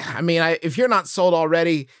 I mean, if you're not sold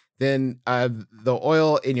already, then the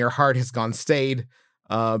oil in your heart has gone stayed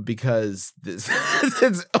because this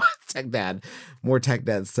it's more tech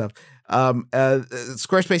dad stuff.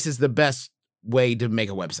 Squarespace is the best way to make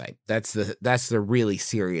a website. That's the really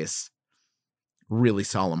serious, really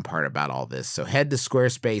solemn part about all this. So head to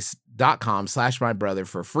squarespace.com/mybrother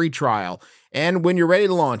for a free trial. And when you're ready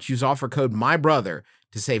to launch, use offer code MYBROTHER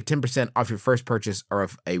to save 10% off your first purchase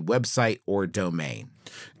of a website or domain.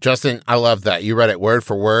 Justin, I love that. You read it word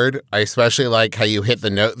for word. I especially like how you hit the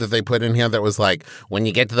note that they put in here that was like, when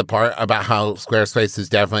you get to the part about how Squarespace is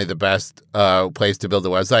definitely the best place to build a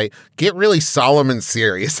website, get really solemn and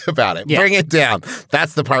serious about it. Yeah. Bring it down.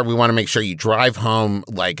 That's the part we want to make sure you drive home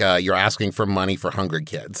like you're asking for money for hungry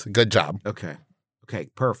kids. Good job. Okay,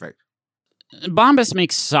 perfect. Bombas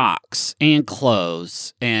makes socks and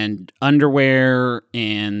clothes and underwear,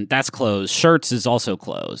 and that's clothes. Shirts is also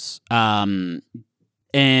clothes. And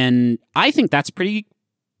I think that's pretty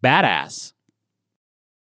badass.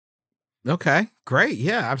 Okay, great.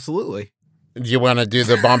 Yeah, absolutely. Do you want to do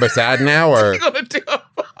the Bombas ad now, or You want to do a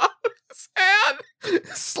Bombas ad,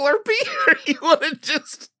 Slurpee, or you want to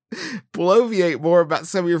just bloviate more about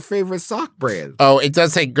some of your favorite sock brands? Oh, it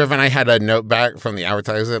does say, Griffin, I had a note back from the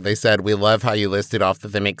advertiser. They said, we love how you listed off that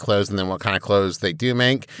they make clothes and then what kind of clothes they do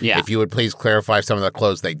make. Yeah. If you would please clarify some of the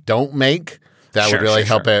clothes they don't make, that would really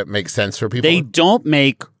help it make sense for people. They don't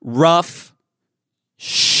make rough,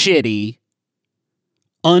 shitty,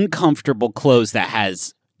 uncomfortable clothes that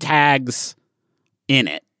has tags in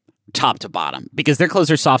it, top to bottom, because their clothes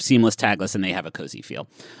are soft, seamless, tagless, and they have a cozy feel.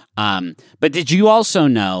 But did you also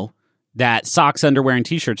know that socks, underwear, and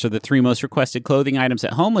t-shirts are the 3 most requested clothing items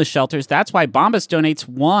at homeless shelters? That's why Bombas donates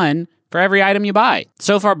 1 for every item you buy.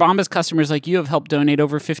 So far, Bombas customers like you have helped donate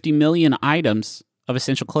over 50 million items of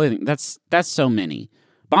essential clothing. That's so many.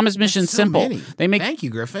 Bombas' mission is simple. Thank you,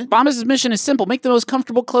 Griffin. Bombas' mission is simple. Make the most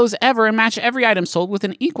comfortable clothes ever and match every item sold with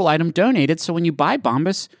an equal item donated. So when you buy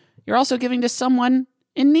Bombas, you're also giving to someone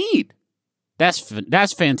in need.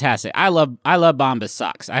 That's fantastic. I love Bombas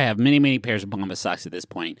socks. I have many pairs of Bombas socks at this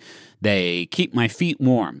point. They keep my feet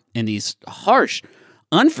warm in these harsh,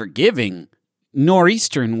 unforgiving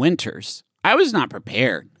nor'eastern winters. I was not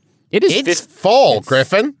prepared. It's fall,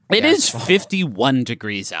 Griffin. It is 51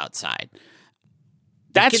 degrees outside.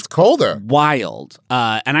 That's It's colder. wild.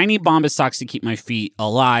 And I need Bombas socks to keep my feet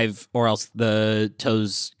alive, or else the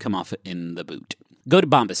toes come off in the boot. Go to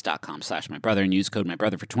bombas.com/mybrother and use code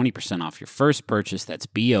mybrother for 20% off your first purchase. That's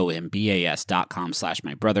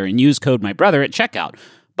bombas.com/mybrother and use code mybrother at checkout.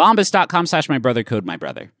 Bombas.com/mybrother, code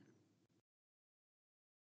mybrother.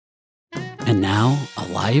 And now, a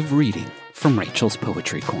live reading from Rachel's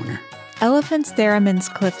Poetry Corner. Elephants Theremin's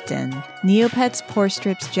Clifton, Neopets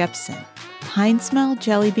Porstrips Jepson, Pine Smell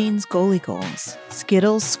Jelly Beans Goalie Goals,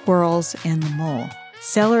 Skittles Squirrels and the Mole,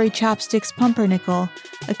 Celery Chopsticks Pumpernickel,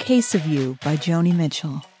 A Case of You by Joni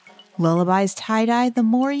Mitchell, Lullabies Tie-Dye The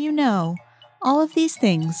More You Know, all of these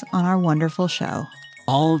things on our wonderful show.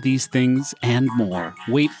 All of these things and more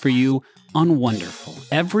wait for you on Wonderful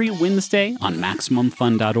every Wednesday on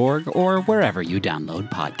MaximumFun.org or wherever you download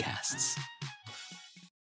podcasts.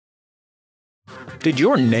 Did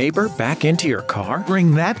your neighbor back into your car?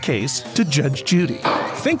 Bring that case to Judge Judy.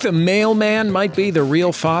 Think the mailman might be the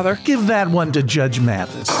real father? Give that one to Judge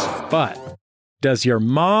Mathis. But does your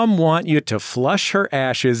mom want you to flush her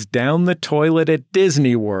ashes down the toilet at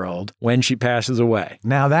Disney World when she passes away?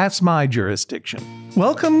 Now that's my jurisdiction.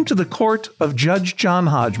 Welcome to the court of Judge John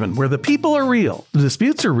Hodgman, where the people are real, the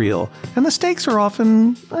disputes are real, and the stakes are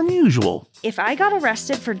often unusual. If I got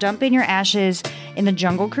arrested for dumping your ashes in the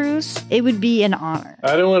Jungle Cruise, it would be an honor.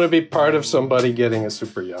 I don't want to be part of somebody getting a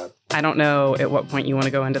super yacht. I don't know at what point you want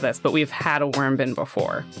to go into this, but we've had a worm bin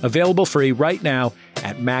before. Available free right now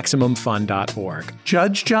at MaximumFun.org.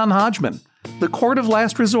 Judge John Hodgman, the court of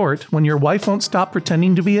last resort when your wife won't stop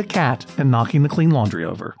pretending to be a cat and knocking the clean laundry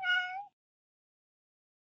over.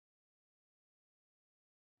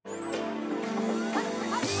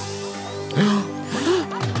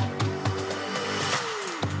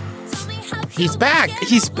 He's back.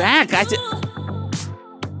 He's back.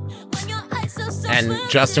 And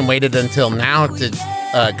Justin waited until now to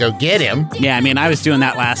go get him. Yeah, I mean, I was doing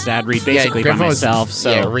that last ad read basically by Griffin myself.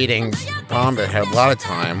 Was, reading Bomb, but had a lot of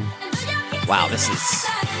time. Wow, this is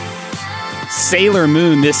Sailor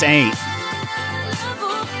Moon. This ain't.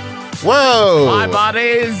 Whoa! Hi,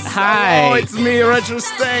 buddies. Hi. Hello, it's me, Richard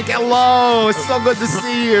Stank. Hello. It's so good to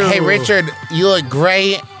see you. Hey, Richard, you look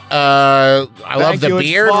great. I love the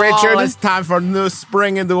beard, it's fall. Richard. It's time for a new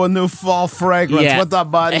spring into a new fall fragrance. Yeah. What's up,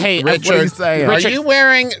 buddy? Hey, what are you saying? Are you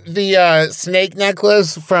wearing the snake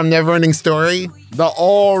necklace from Neverending Story? The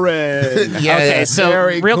orange. Yeah. Okay, so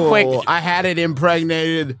Very real cool. quick. I had it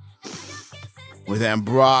impregnated with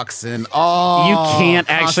ambroxan. Oh, You can't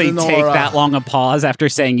actually take Casanora. that long a pause after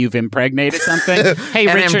saying you've impregnated something. Hey,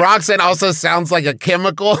 And Richard. ambroxan also sounds like a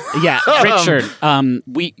chemical. Yeah, Richard.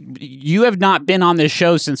 You have not been on this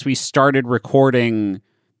show since we started recording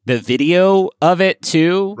the video of it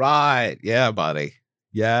too. Right. Yeah, buddy.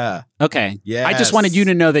 Yeah. Okay. Yes. I just wanted you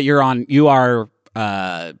to know that you are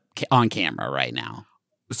on camera right now.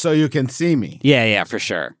 So you can see me. Yeah, for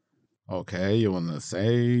sure. Okay, you want to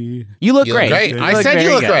say You look You look great. great. You I look said you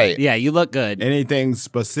very look good. great. Yeah, you look good. anything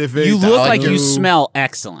specific? You that look I like do? you smell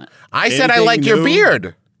excellent. I said I Anything like your new?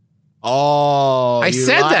 beard. Oh, I you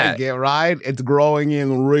said like that. it, right? It's growing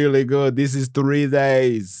in really good. This is 3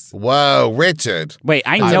 days. Whoa, Richard. Wait,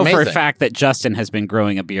 I That's know for a amazing. fact that Justin has been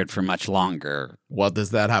growing a beard for much longer. What does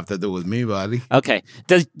that have to do with me, buddy? Okay.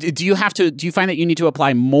 Do you find that you need to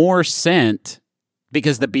apply more scent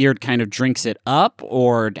because the beard kind of drinks it up,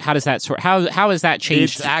 or how does that how is that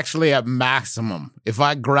changed? It's actually at maximum. If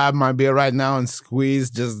I grab my beer right now and squeeze,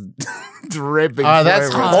 just dripping. Oh, that's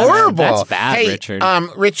flavor. horrible. That's bad, hey, Richard.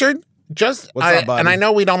 Richard, just What's up, buddy? and I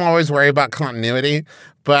know we don't always worry about continuity,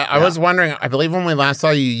 but I was wondering. I believe when we last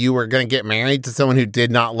saw you, you were going to get married to someone who did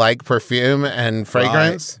not like perfume and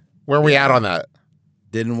fragrance. Where are we at on that?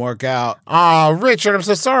 Didn't work out. Oh, Richard, I'm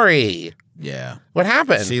so sorry. Yeah. What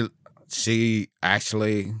happened? She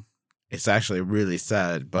actually, it's actually really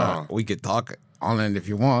sad, but we could talk on it if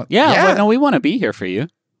you want. yeah. Well, no, we want to be here for you.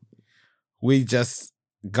 We just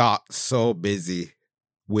got so busy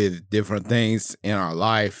with different things in our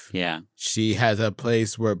life. Yeah. She has a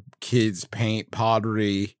place where kids paint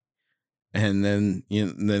pottery, and then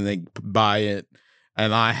then they buy it.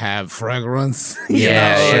 And I have fragrance.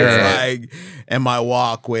 Yeah, It's sure. like, and my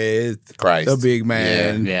walk with Christ. the big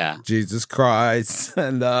man, Yeah. Jesus Christ,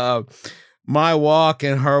 and my walk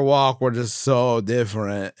and her walk were just so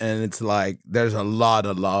different. And it's like there's a lot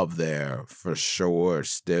of love there for sure.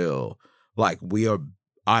 Still, like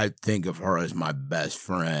I think of her as my best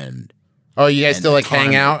friend. Oh, you guys And still the like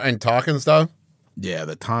hang time- out and talk and stuff? Yeah,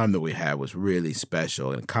 the time that we had was really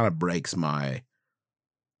special, and it kind of breaks my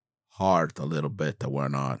heart a little bit that we're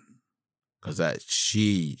not, because that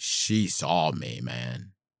she saw me,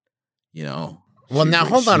 man. You know. Well, now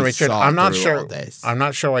hold on, she Richard. saw I'm not through sure. all this. I'm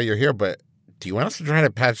not sure why you're here, but do you want us to try to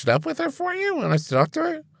patch it up with her for you? Want us to talk to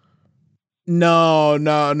her?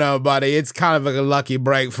 No, buddy. It's kind of a lucky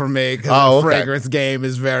break for me because Oh, the okay. fragrance game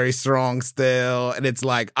is very strong still, and it's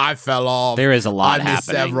like I fell off. There is a lot I missed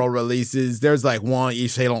happening. several releases. There's like one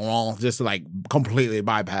Yves Saint Laurent just like completely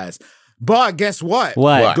bypassed. But guess what?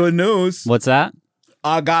 What? Good news. What's that?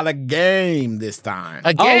 I got a game this time.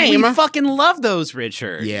 A game? Oh, we fucking love those,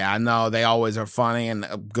 Richard. Yeah, I know. They always are funny and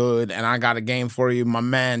good. And I got a game for you. My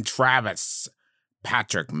man Travis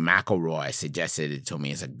Patrick McElroy suggested it to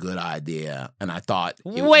me as a good idea. And I thought,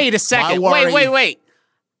 Wait a second. my worry- Wait.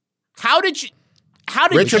 How did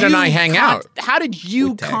Richard you and I hang out. How did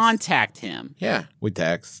you We text. contact him? Yeah. We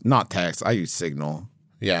text. Not text. I use Signal.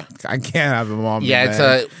 Yeah. I can't have him on me, Yeah,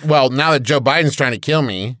 man. well, now that Joe Biden's trying to kill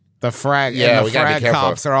me. The frag, Yeah, and we the gotta be frag careful.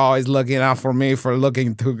 cops are always looking out for me for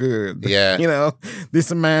looking too good. Yeah. You know,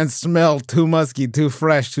 this man smelled too musky, too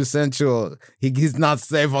fresh, too sensual. He's not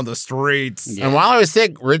safe on the streets. And while I was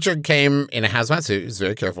sick, Richard came in a hazmat suit. He was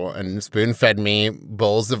very careful and spoon fed me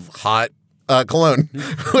bowls of hot cologne,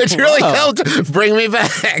 which really helped bring me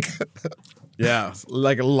back. Yeah,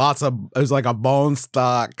 like it was like a bone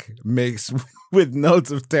stock mixed with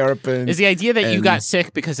notes of terrapin. Is the idea that you And- got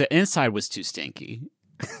sick because the inside was too stinky?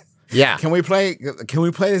 Yeah. Can we play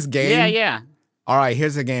this game? Yeah. All right,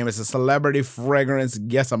 here's the game. It's a celebrity fragrance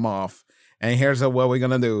guess 'em off. And here's what we're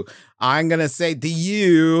gonna do. I'm gonna say to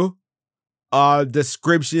you a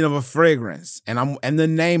description of a fragrance and the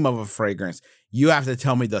name of a fragrance. You have to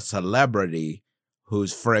tell me the celebrity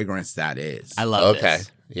whose fragrance that is. I love Okay.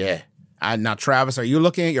 this. Yeah. Now, Travis, are you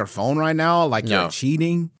looking at your phone right now like No. you're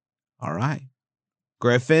cheating? All right.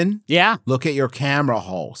 Griffin, Yeah. look at your camera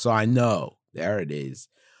hole so I know. There it is.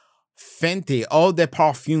 Fenty Eau de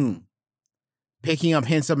Parfum. Picking up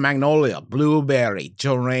hints of magnolia, blueberry,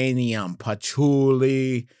 geranium,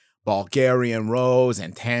 patchouli, Bulgarian rose,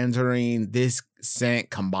 and tangerine. This scent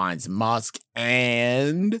combines musk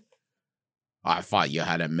and... I thought you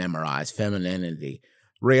had it memorized. Femininity.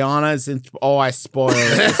 Rihanna's... I spoiled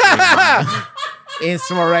it.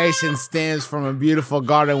 Inspiration stems from a beautiful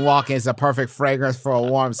garden walk and is a perfect fragrance for a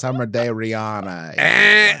warm summer day, Rihanna.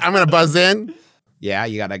 I'm going to buzz in. Yeah,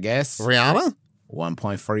 you got to guess? Rihanna? 1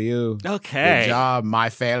 point for you. Okay. Good job. My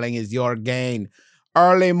failing is your gain.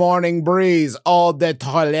 Early morning breeze, eau de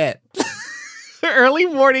toilette. Early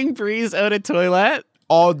morning breeze eau de toilette.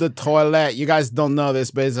 Eau de toilette. You guys don't know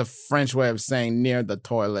this, but it's a French way of saying near the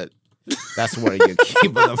toilet. That's where you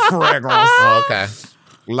keep the fragrance. Oh, okay.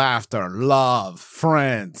 Laughter, love,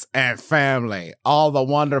 friends, and family. All the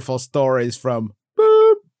wonderful stories from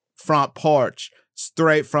boop, front porch,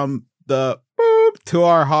 straight from the boop to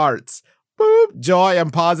our hearts. Boop, joy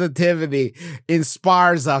and positivity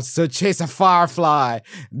inspires us to chase a firefly,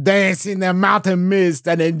 dance in the mountain mist,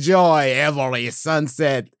 and enjoy every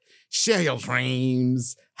sunset. Share your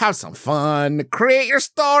dreams, have some fun, create your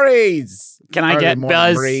stories. Can I Early get morning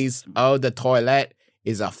Buzz? breeze. Oh, the toilet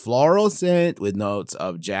is a floral scent with notes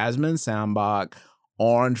of jasmine, sambac,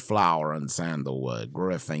 orange flower, and sandalwood.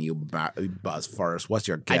 Griffin, you buzz first. What's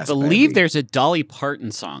your guess? I believe baby? there's a Dolly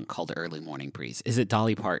Parton song called Early Morning Breeze. Is it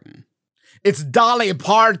Dolly Parton? It's Dolly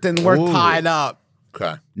Parton. We're Ooh. tied up.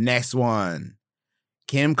 Okay. Next one.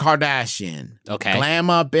 Kim Kardashian. Okay. Glam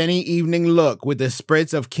up any evening look with a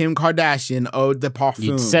spritz of Kim Kardashian eau de parfum.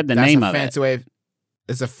 You said the That's name a of fancy it. Way,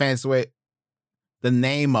 it's a fancy way. The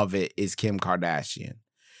name of it is Kim Kardashian.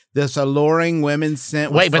 This alluring women's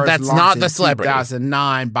scent was Wait, but first that's launched not in the celebrity.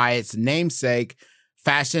 2009 by its namesake,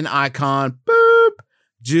 fashion icon, boop.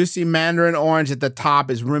 Juicy mandarin orange at the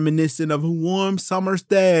top is reminiscent of a warm summer's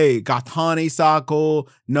day. Got honeysuckle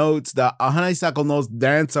notes. The honeysuckle notes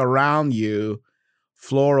dance around you.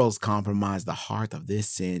 Florals compromise the heart of this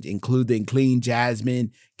scent, including clean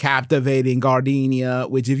jasmine, captivating gardenia,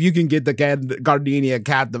 which if you can get the gardenia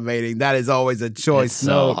captivating, that is always a choice It's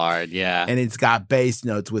so note. hard, yeah. And it's got bass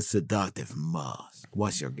notes with seductive musk.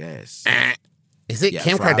 What's your guess? Is it Yeah,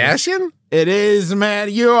 Kim Travis. Kardashian? It is, man.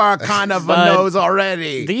 You are kind of a But nose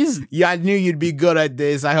already. Yeah, I knew you'd be good at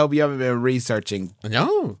this. I hope you haven't been researching.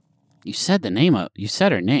 No. you said you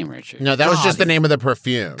said her name, Richard. No, that was just the God. name of the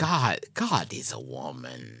perfume. God is a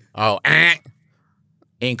woman. Oh,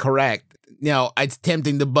 Incorrect. No, it's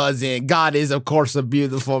tempting to buzz in. God is, of course, a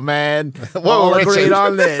beautiful man. Whoa, All agreed Richard.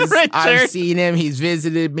 on this. Richard. I've seen him. He's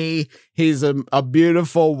visited me. He's a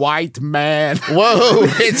beautiful white man. Whoa,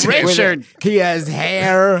 Richard. Richard. He has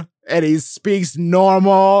hair and he speaks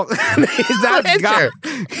normal.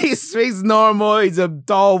 He speaks normal. He's a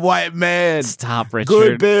tall white man. Stop, Richard.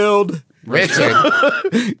 Good build.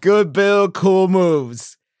 Richard. Good build, cool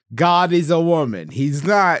moves. God is a woman. He's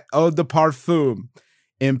not eau de parfum.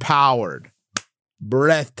 Empowered.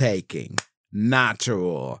 Breathtaking.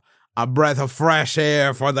 Natural. A breath of fresh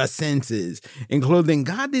air for the senses, including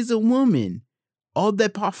God is a woman. Eau de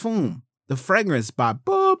parfum. The fragrance by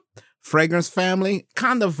Boop. Fragrance family.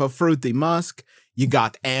 Kind of a fruity musk. You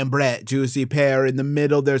got ambrette, juicy pear in the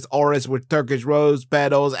middle. There's orris with Turkish rose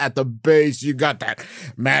petals. At the base, you got that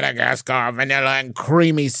Madagascar vanilla and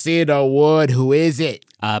creamy cedar wood. Who is it?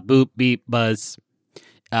 Boop, beep, buzz.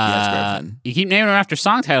 Yes, Griffin. You keep naming her after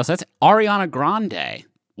song titles. That's Ariana Grande.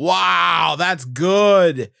 Wow, that's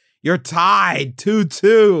good. You're tied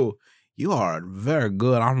 2-2. You are very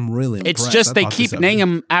good. I'm really impressed. It's just I they thought keep this naming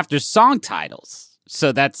them after song titles.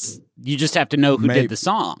 So you just have to know who Maybe. did the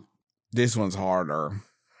song. This one's harder.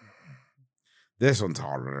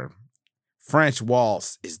 French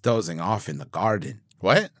waltz is dozing off in the garden.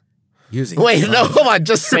 What? Using Wait, no, hold on.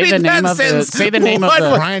 Just Say read the name that of the sentence. say the name of What?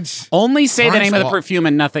 the French only say the French name of the waltz. perfume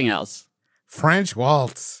and nothing else. French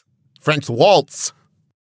waltz. French waltz.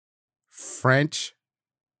 French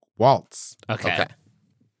waltz Okay.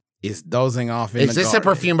 is dozing off in Is the this garden. a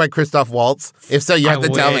perfume by Christoph Waltz? If so, you have I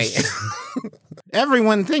to tell me. wish.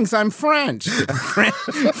 Everyone thinks I'm French.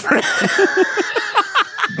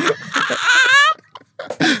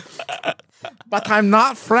 But I'm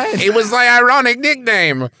not French. It was my ironic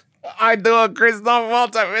nickname. I do a Christoph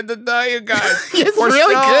Waltz. I meant to tell you guys. It's For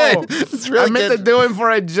really show. good. It's really I meant to do him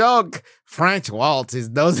for a joke. French Waltz is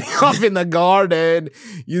dozing off in the garden,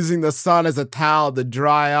 using the sun as a towel to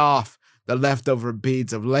dry off the leftover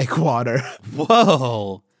beads of lake water.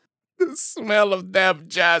 Whoa. The smell of damp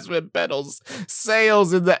jasmine petals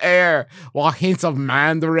sails in the air, while hints of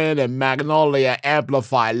mandarin and magnolia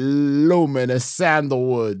amplify luminous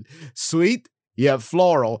sandalwood. Sweet yet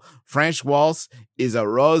floral, French Waltz is a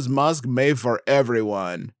rose musk made for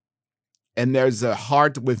everyone. And there's a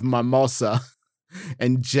heart with mimosa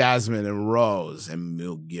and jasmine and rose and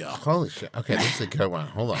milk. Holy shit. Okay, this is a good one.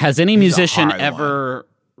 Hold on. Has any This is a musician hard ever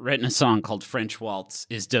written a song called French Waltz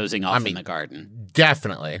is dozing off in the garden?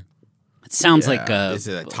 Definitely. It sounds like this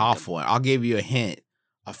is a tough one. I'll give you a hint.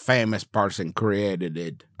 A famous person created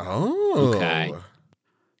it. Oh. Okay.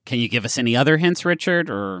 Can you give us any other hints, Richard?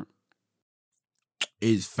 Or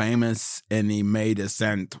He's famous and he made a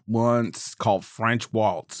scent once called French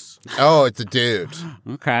Waltz. Oh, it's a dude.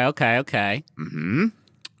 Okay. Mm-hmm.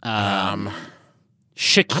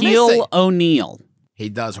 Shaquille O'Neal. He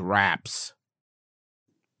does raps.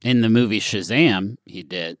 In the movie Shazam, he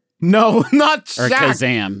did. No, not Or Shaq.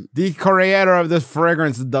 Kazam. The creator of this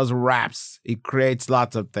fragrance does raps. He creates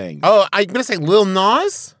lots of things. Oh, I'm going to say Lil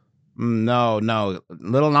Nas? No.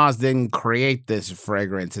 Lil Nas didn't create this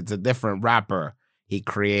fragrance. It's a different rapper. He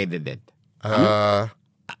created it.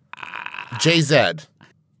 Jay-Z.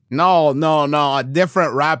 No. A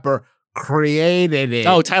different rapper created it.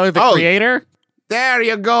 Oh, Tyler the Creator? There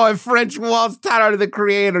you go. And French Waltz, Tyler the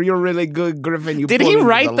Creator. You're really good, Griffin. You Did pulled he into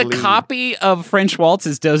write the lead. copy of French Waltz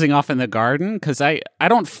is dozing off in the garden? Because I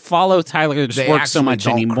don't follow Tyler's They work so actually much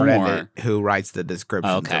don't anymore. credit who writes the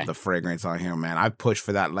descriptions Okay. of the fragrance on here, man. I've pushed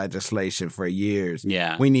for that legislation for years.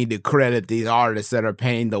 Yeah. We need to credit these artists that are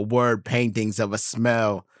painting the word paintings of a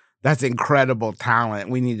smell. That's incredible talent.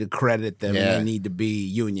 We need to credit them. Yeah. And they need to be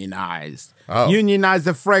unionized. Oh. Unionize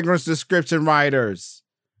the fragrance description writers.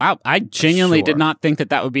 Wow, I genuinely Sure. did not think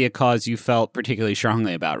that would be a cause you felt particularly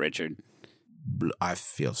strongly about, Richard. I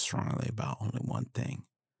feel strongly about only one thing: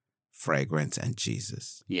 fragrance and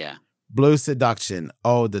Jesus. Yeah. Blue Seduction,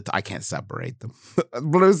 I can't separate them.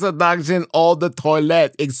 Blue Seduction, Eau de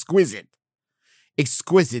Toilette, exquisite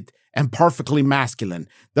and perfectly masculine.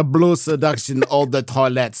 The Blue Seduction Eau de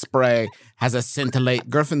Toilette spray has a scintillate.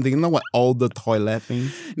 Griffin, do you know what Eau de Toilette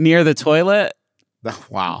means? Near the toilet?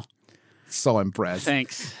 Wow. So impressed.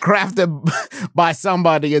 Thanks. Crafted by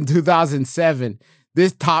somebody in 2007,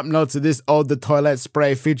 this top notes of this Eau de Toilette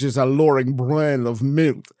spray features a alluring blend of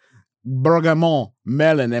mint, bergamot,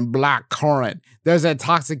 melon, and black currant. There's an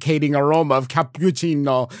intoxicating aroma of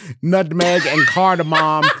cappuccino, nutmeg, and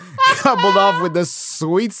cardamom, coupled off with the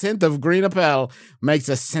sweet scent of green apple, makes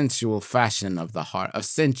a sensual fusion of the heart.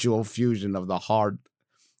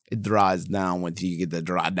 It dries down when you get to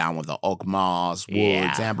dry down with the oak moss,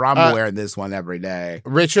 woods, amber. I'm wearing this one every day.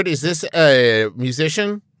 Richard, is this a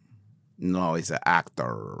musician? No, he's an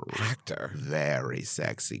actor. Actor. Very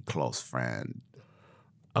sexy, close friend.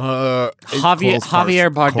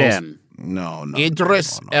 Javier Bardem. No.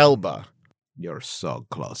 Idris Elba. You're so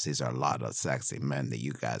close. These are a lot of sexy men that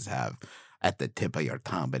you guys have at the tip of your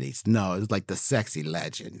tongue, but it's like the sexy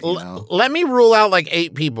legend, you know? Let me rule out like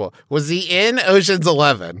 8 people. Was he in Ocean's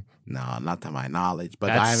 11? No, not to my knowledge, but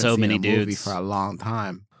That's I haven't so seen many a movie dudes. for a long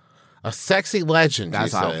time. A sexy legend,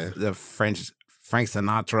 That's you how say. the Frank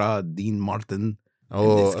Sinatra, Dean Martin.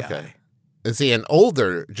 Oh, this guy. okay. Is he an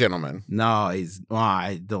older gentleman? No,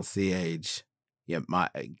 I don't see age. Yeah,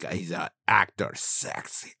 he's an actor,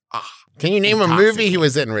 sexy. Can you name a movie he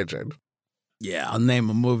was in, Richard? Yeah, I'll name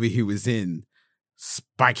a movie he was in.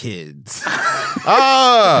 Spy Kids.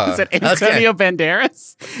 Oh! Is it Antonio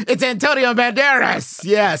Banderas? It's Antonio Banderas.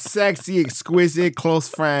 Yeah, sexy, exquisite, close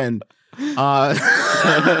friend. We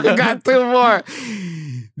got 2 more.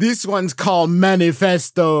 This one's called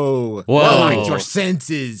Manifesto. Whoa. Align your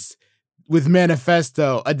senses with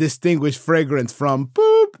Manifesto, a distinguished fragrance from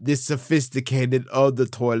this sophisticated Eau de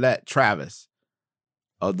Toilette. Travis.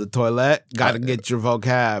 Eau de Toilette, gotta get your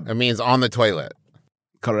vocab. It means on the toilet.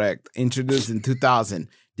 Correct. Introduced in 2000,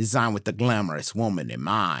 designed with the glamorous woman in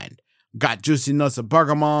mind. Got juicy notes of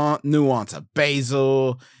bergamot, nuance of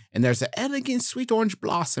basil, and there's an elegant sweet orange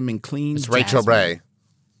blossom and clean It's Rachel Ray.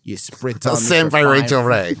 You spritz on this Sent by refined- Rachel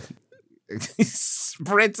Ray.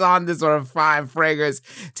 spritz on this sort of fine fragrance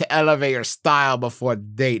to elevate your style before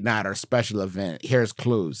date night or special event. Here's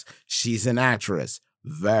clues. She's an actress,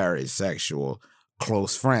 very sexual,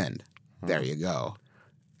 close friend. There you go.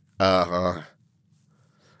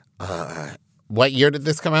 What year did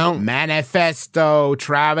this come out? Manifesto,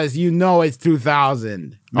 Travis. You know it's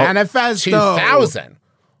 2000. Manifesto. 2000.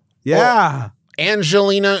 Yeah.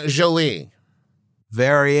 Angelina Jolie.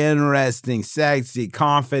 Very interesting, sexy,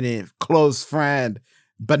 confident, close friend.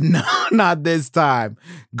 But no, not this time.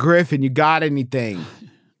 Griffin, you got anything?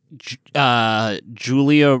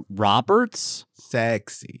 Julia Roberts?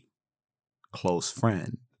 Sexy, close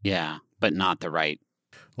friend. Yeah, but not the right.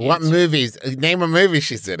 What answer. movies? Name a movie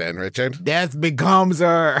she's in, Richard. Death Becomes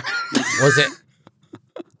Her. Was it?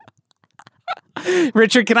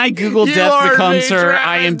 Richard, can I Google You Death heard Becomes me, Her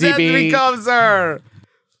Travis. IMDb? Death Becomes Her.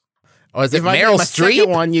 Was it If I Meryl name a second Streep?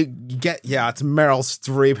 one, you get, yeah, it's Meryl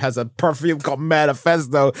Streep has a perfume called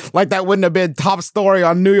Manifesto. Like that wouldn't have been top story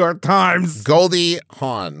on New York Times. Goldie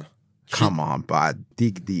Hawn. Come on, bud.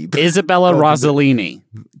 Dig deep. Isabella Rossellini.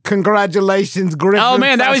 Congratulations, Griffin. Oh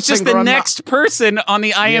man, that was just the Festinger. next person on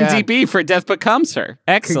the IMDb for Death Becomes Her.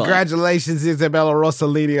 Excellent. Congratulations, Isabella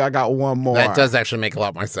Rossellini. I got one more. That does actually make a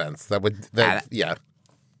lot more sense. Yeah.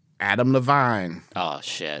 Adam Levine. Oh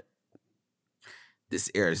shit. This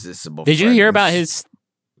irresistible. Did you hear about fragrance.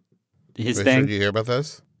 his Richard, thing? Did you hear about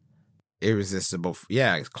this? Irresistible.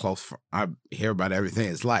 Yeah, it's close. I hear about everything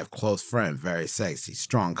in his life. Close friend, very sexy,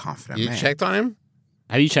 strong, confident You man. checked on him?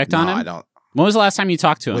 Have you checked on him? I don't. When was the last time you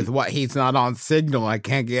talked to him? With what? He's not on signal. I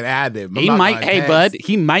can't get at him. I'm He not might. gonna Hey, text. bud.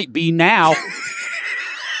 He might be now.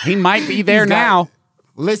 He might be there He's got- now.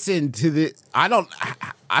 Listen to the.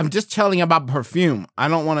 I'm just telling you about perfume. I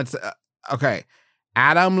don't want to. Okay,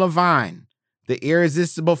 Adam Levine, the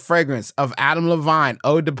irresistible fragrance of Adam Levine,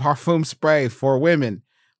 Eau de Parfum spray for women,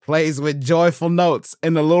 plays with joyful notes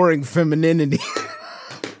and alluring femininity.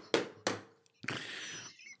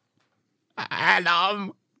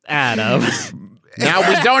 Adam. Now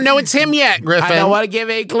we don't know it's him yet, Griffin. I don't want to give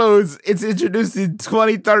any clues. It's introduced in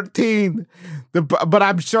 2013, but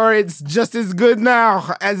I'm sure it's just as good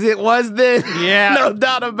now as it was then. Yeah. No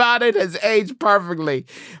doubt about it. Has aged perfectly.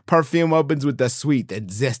 Perfume opens with the sweet and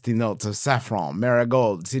zesty notes of saffron,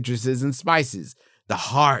 marigold, citruses, and spices. The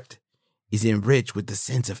heart is enriched with the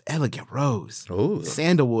sense of elegant rose. Ooh.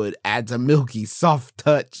 Sandalwood adds a milky, soft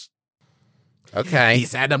touch. Okay.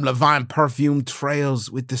 This Adam Levine perfume trails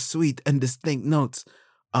with the sweet and distinct notes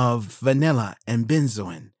of vanilla and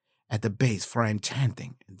benzoin at the base for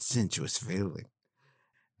enchanting and sensuous feeling.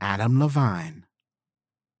 Adam Levine,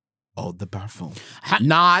 Eau de Parfum.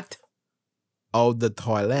 Not Eau de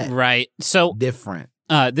Toilette. Right. So Different.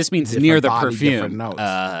 this means Different near the body, perfume. different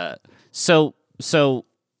notes. So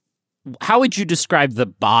how would you describe the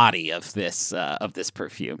body of this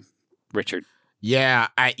perfume, Richard? Yeah,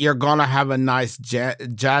 you're gonna have a nice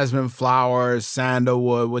jasmine flowers,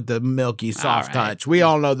 sandalwood with the milky soft right. touch. We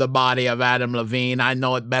all know the body of Adam Levine. I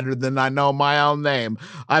know it better than I know my own name.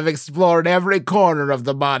 I've explored every corner of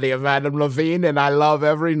the body of Adam Levine, and I love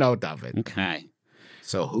every note of it. Okay.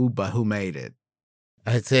 So who made it?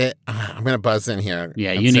 That's it. I'm going to buzz in here.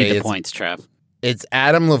 Yeah, and you say need the it's- points, Trev. It's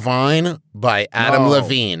Adam Levine by Adam No.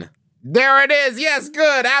 Levine. There it is. Yes,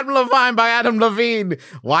 good. Adam Levine by Adam Levine.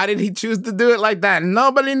 Why did he choose to do it like that?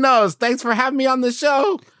 Nobody knows. Thanks for having me on the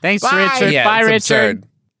show. Thanks, Bye. Richard. Yeah, Bye, it's Richard. absurd.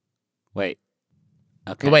 Wait.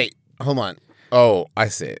 Okay. Wait, hold on. Oh, I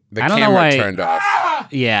see it. The I don't know camera why- turned off.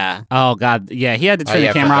 Yeah. Oh God. Yeah. He had to turn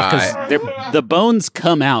yeah, the camera off forgot. because the bones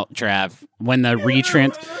come out, Trav, when the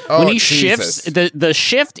retrans. Oh, when he Jesus. shifts, the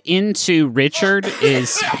shift into Richard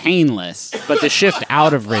is painless, but the shift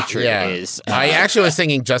out of Richard Yeah. is I actually was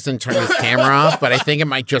thinking Justin turned his camera off, but I think it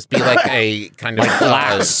might just be like a kind of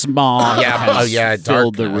black smog. yeah, has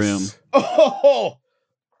filled the room. darkness.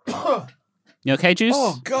 You okay, Juice?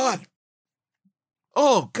 God.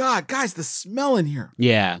 Oh God, guys, the smell in here.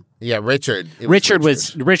 Yeah. Yeah, Richard. It Richard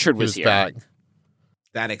was He here. back.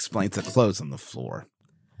 That explains the clothes on the floor.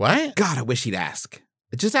 What? God, I wish he'd ask.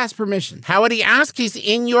 Just ask permission. How would he ask? He's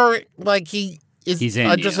in your like he is He's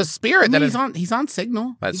in just you. a spirit I mean, that is. he's on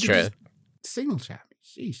signal. That's He could true. just Signal chat me.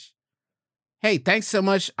 Sheesh. Hey, thanks so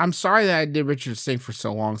much. I'm sorry that I did Richard sing for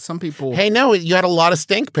so long. Some people, Hey, no, you had a lot of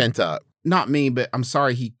stink pent up. not me, but I'm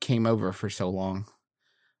sorry he came over for so long.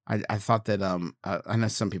 I thought that I know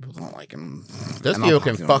some people don't like him. Those And I'll people talk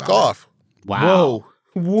can to him fuck about it. off. Wow.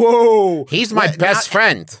 Whoa. He's my What, best now-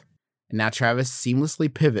 friend. And now Travis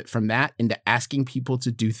seamlessly pivot from that into asking people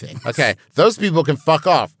to do things. Okay, those people can fuck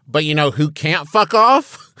off. But you know who can't fuck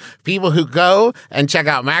off? People who go and check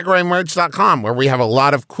out McElroyMerch.com, where we have a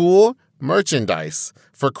lot of cool merchandise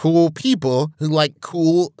for cool people who like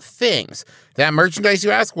cool things. That merchandise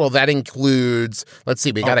you ask? Well, that includes, let's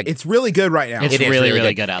see, we got a It's really good right now. It's It is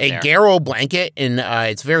really good out a there. Garrow blanket, and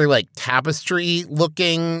it's very like tapestry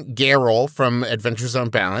looking Garrow from Adventures on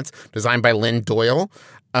Balance, designed by Lynn Doyle.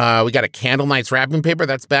 We got a Candle Nights wrapping paper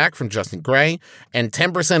that's back from Justin Gray. And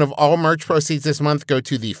 10% of all merch proceeds this month go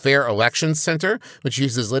to the Fair Elections Center, which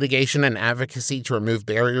uses litigation and advocacy to remove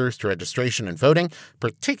barriers to registration and voting,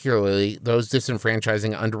 particularly those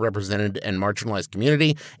disenfranchising underrepresented and marginalized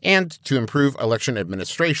community, and to improve election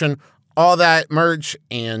administration. All that merch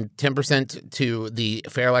and 10% to the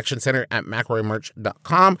Fair Election Center at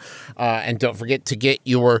McElroymerch.com. And don't forget to get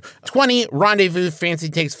your 20 Rendezvous Fancy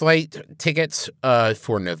Takes Flight tickets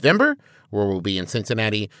for November, where we'll be in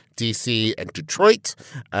Cincinnati, D.C., and Detroit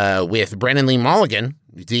with Brandon Lee Mulligan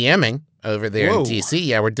DMing over there in D.C.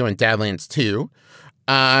 Yeah, we're doing Dadlands 2.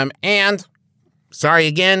 And sorry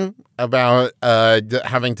again about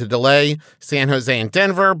having to delay San Jose and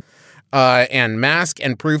Denver. And mask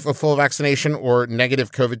and proof of full vaccination or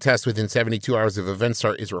negative COVID test within 72 hours of event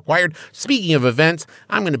start is required. Speaking of events,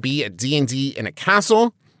 I'm going to be at D&D in a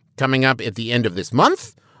castle coming up at the end of this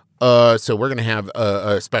month. So we're going to have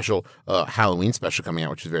a special Halloween special coming out,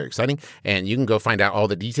 which is very exciting. And you can go find out all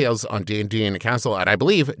the details on D&D in a castle at, I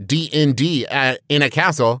believe,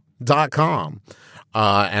 dnd@inacastle.com.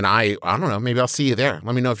 And I don't know, maybe I'll see you there.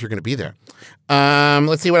 Let me know if you're going to be there.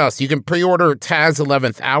 Let's see what else. You can pre-order Taz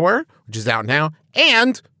 11th Hour, which is out now.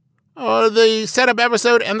 And the setup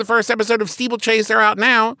episode and the first episode of Steeplechase are out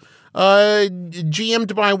now.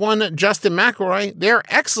 GM'd by one Justin McElroy. They're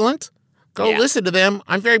excellent. Go listen to them.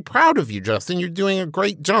 I'm very proud of you, Justin. You're doing a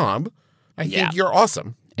great job. I think you're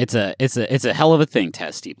awesome. It's a hell of a thing,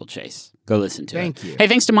 Taz Steeplechase. Go listen to it. Thank you. Hey,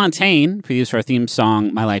 thanks to Montaigne for the use of our theme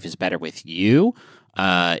song, My Life is Better With You.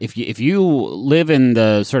 If you live in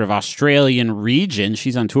the sort of Australian region,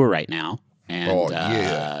 she's on tour right now. And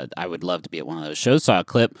I would love to be at one of those shows. Saw a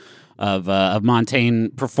clip of Montaigne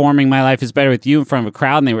performing My Life is Better With You in front of a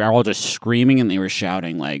crowd, and they were all just screaming and they were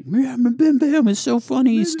shouting like, MBMBaM is so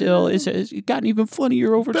funny still. It's gotten even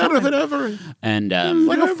funnier over time. Better than ever. And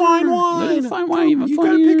like a fine wine. Like a fine wine, even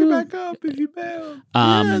funnier. You gotta pick it back up if you bail.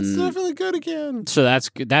 Yeah, it's definitely good again. So that's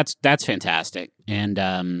fantastic.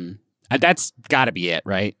 And that's got to be it,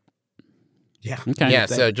 right? Yeah. Okay. Yeah,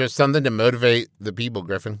 so just something to motivate the people,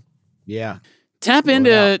 Griffin. Yeah. Tap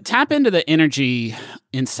into the energy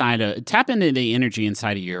inside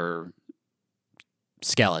of your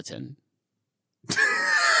skeleton.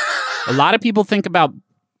 A lot of people think about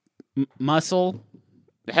muscle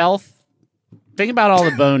health. Think about all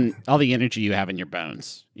the energy you have in your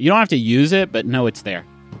bones. You don't have to use it, but know it's there.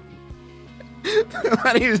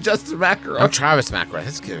 My name is Justin McElroy. Oh, Travis McElroy.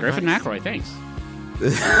 That's good. Griffin McElroy, thanks.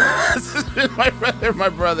 This has been my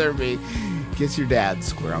brother, and me. Kiss your dad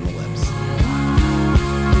square on the lips.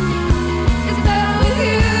 It's better with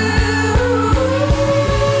you.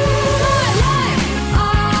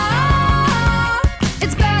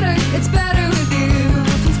 My life, it's better with you.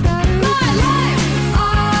 My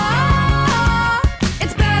life,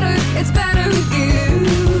 it's better with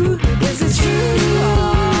you. This is true.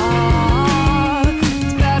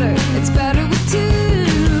 It's better with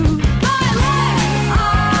two. My life,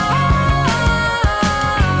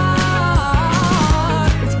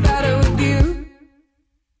 it's better with you.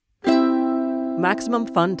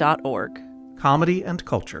 MaximumFun.org. Comedy and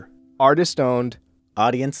culture. Artist owned.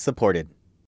 Audience supported.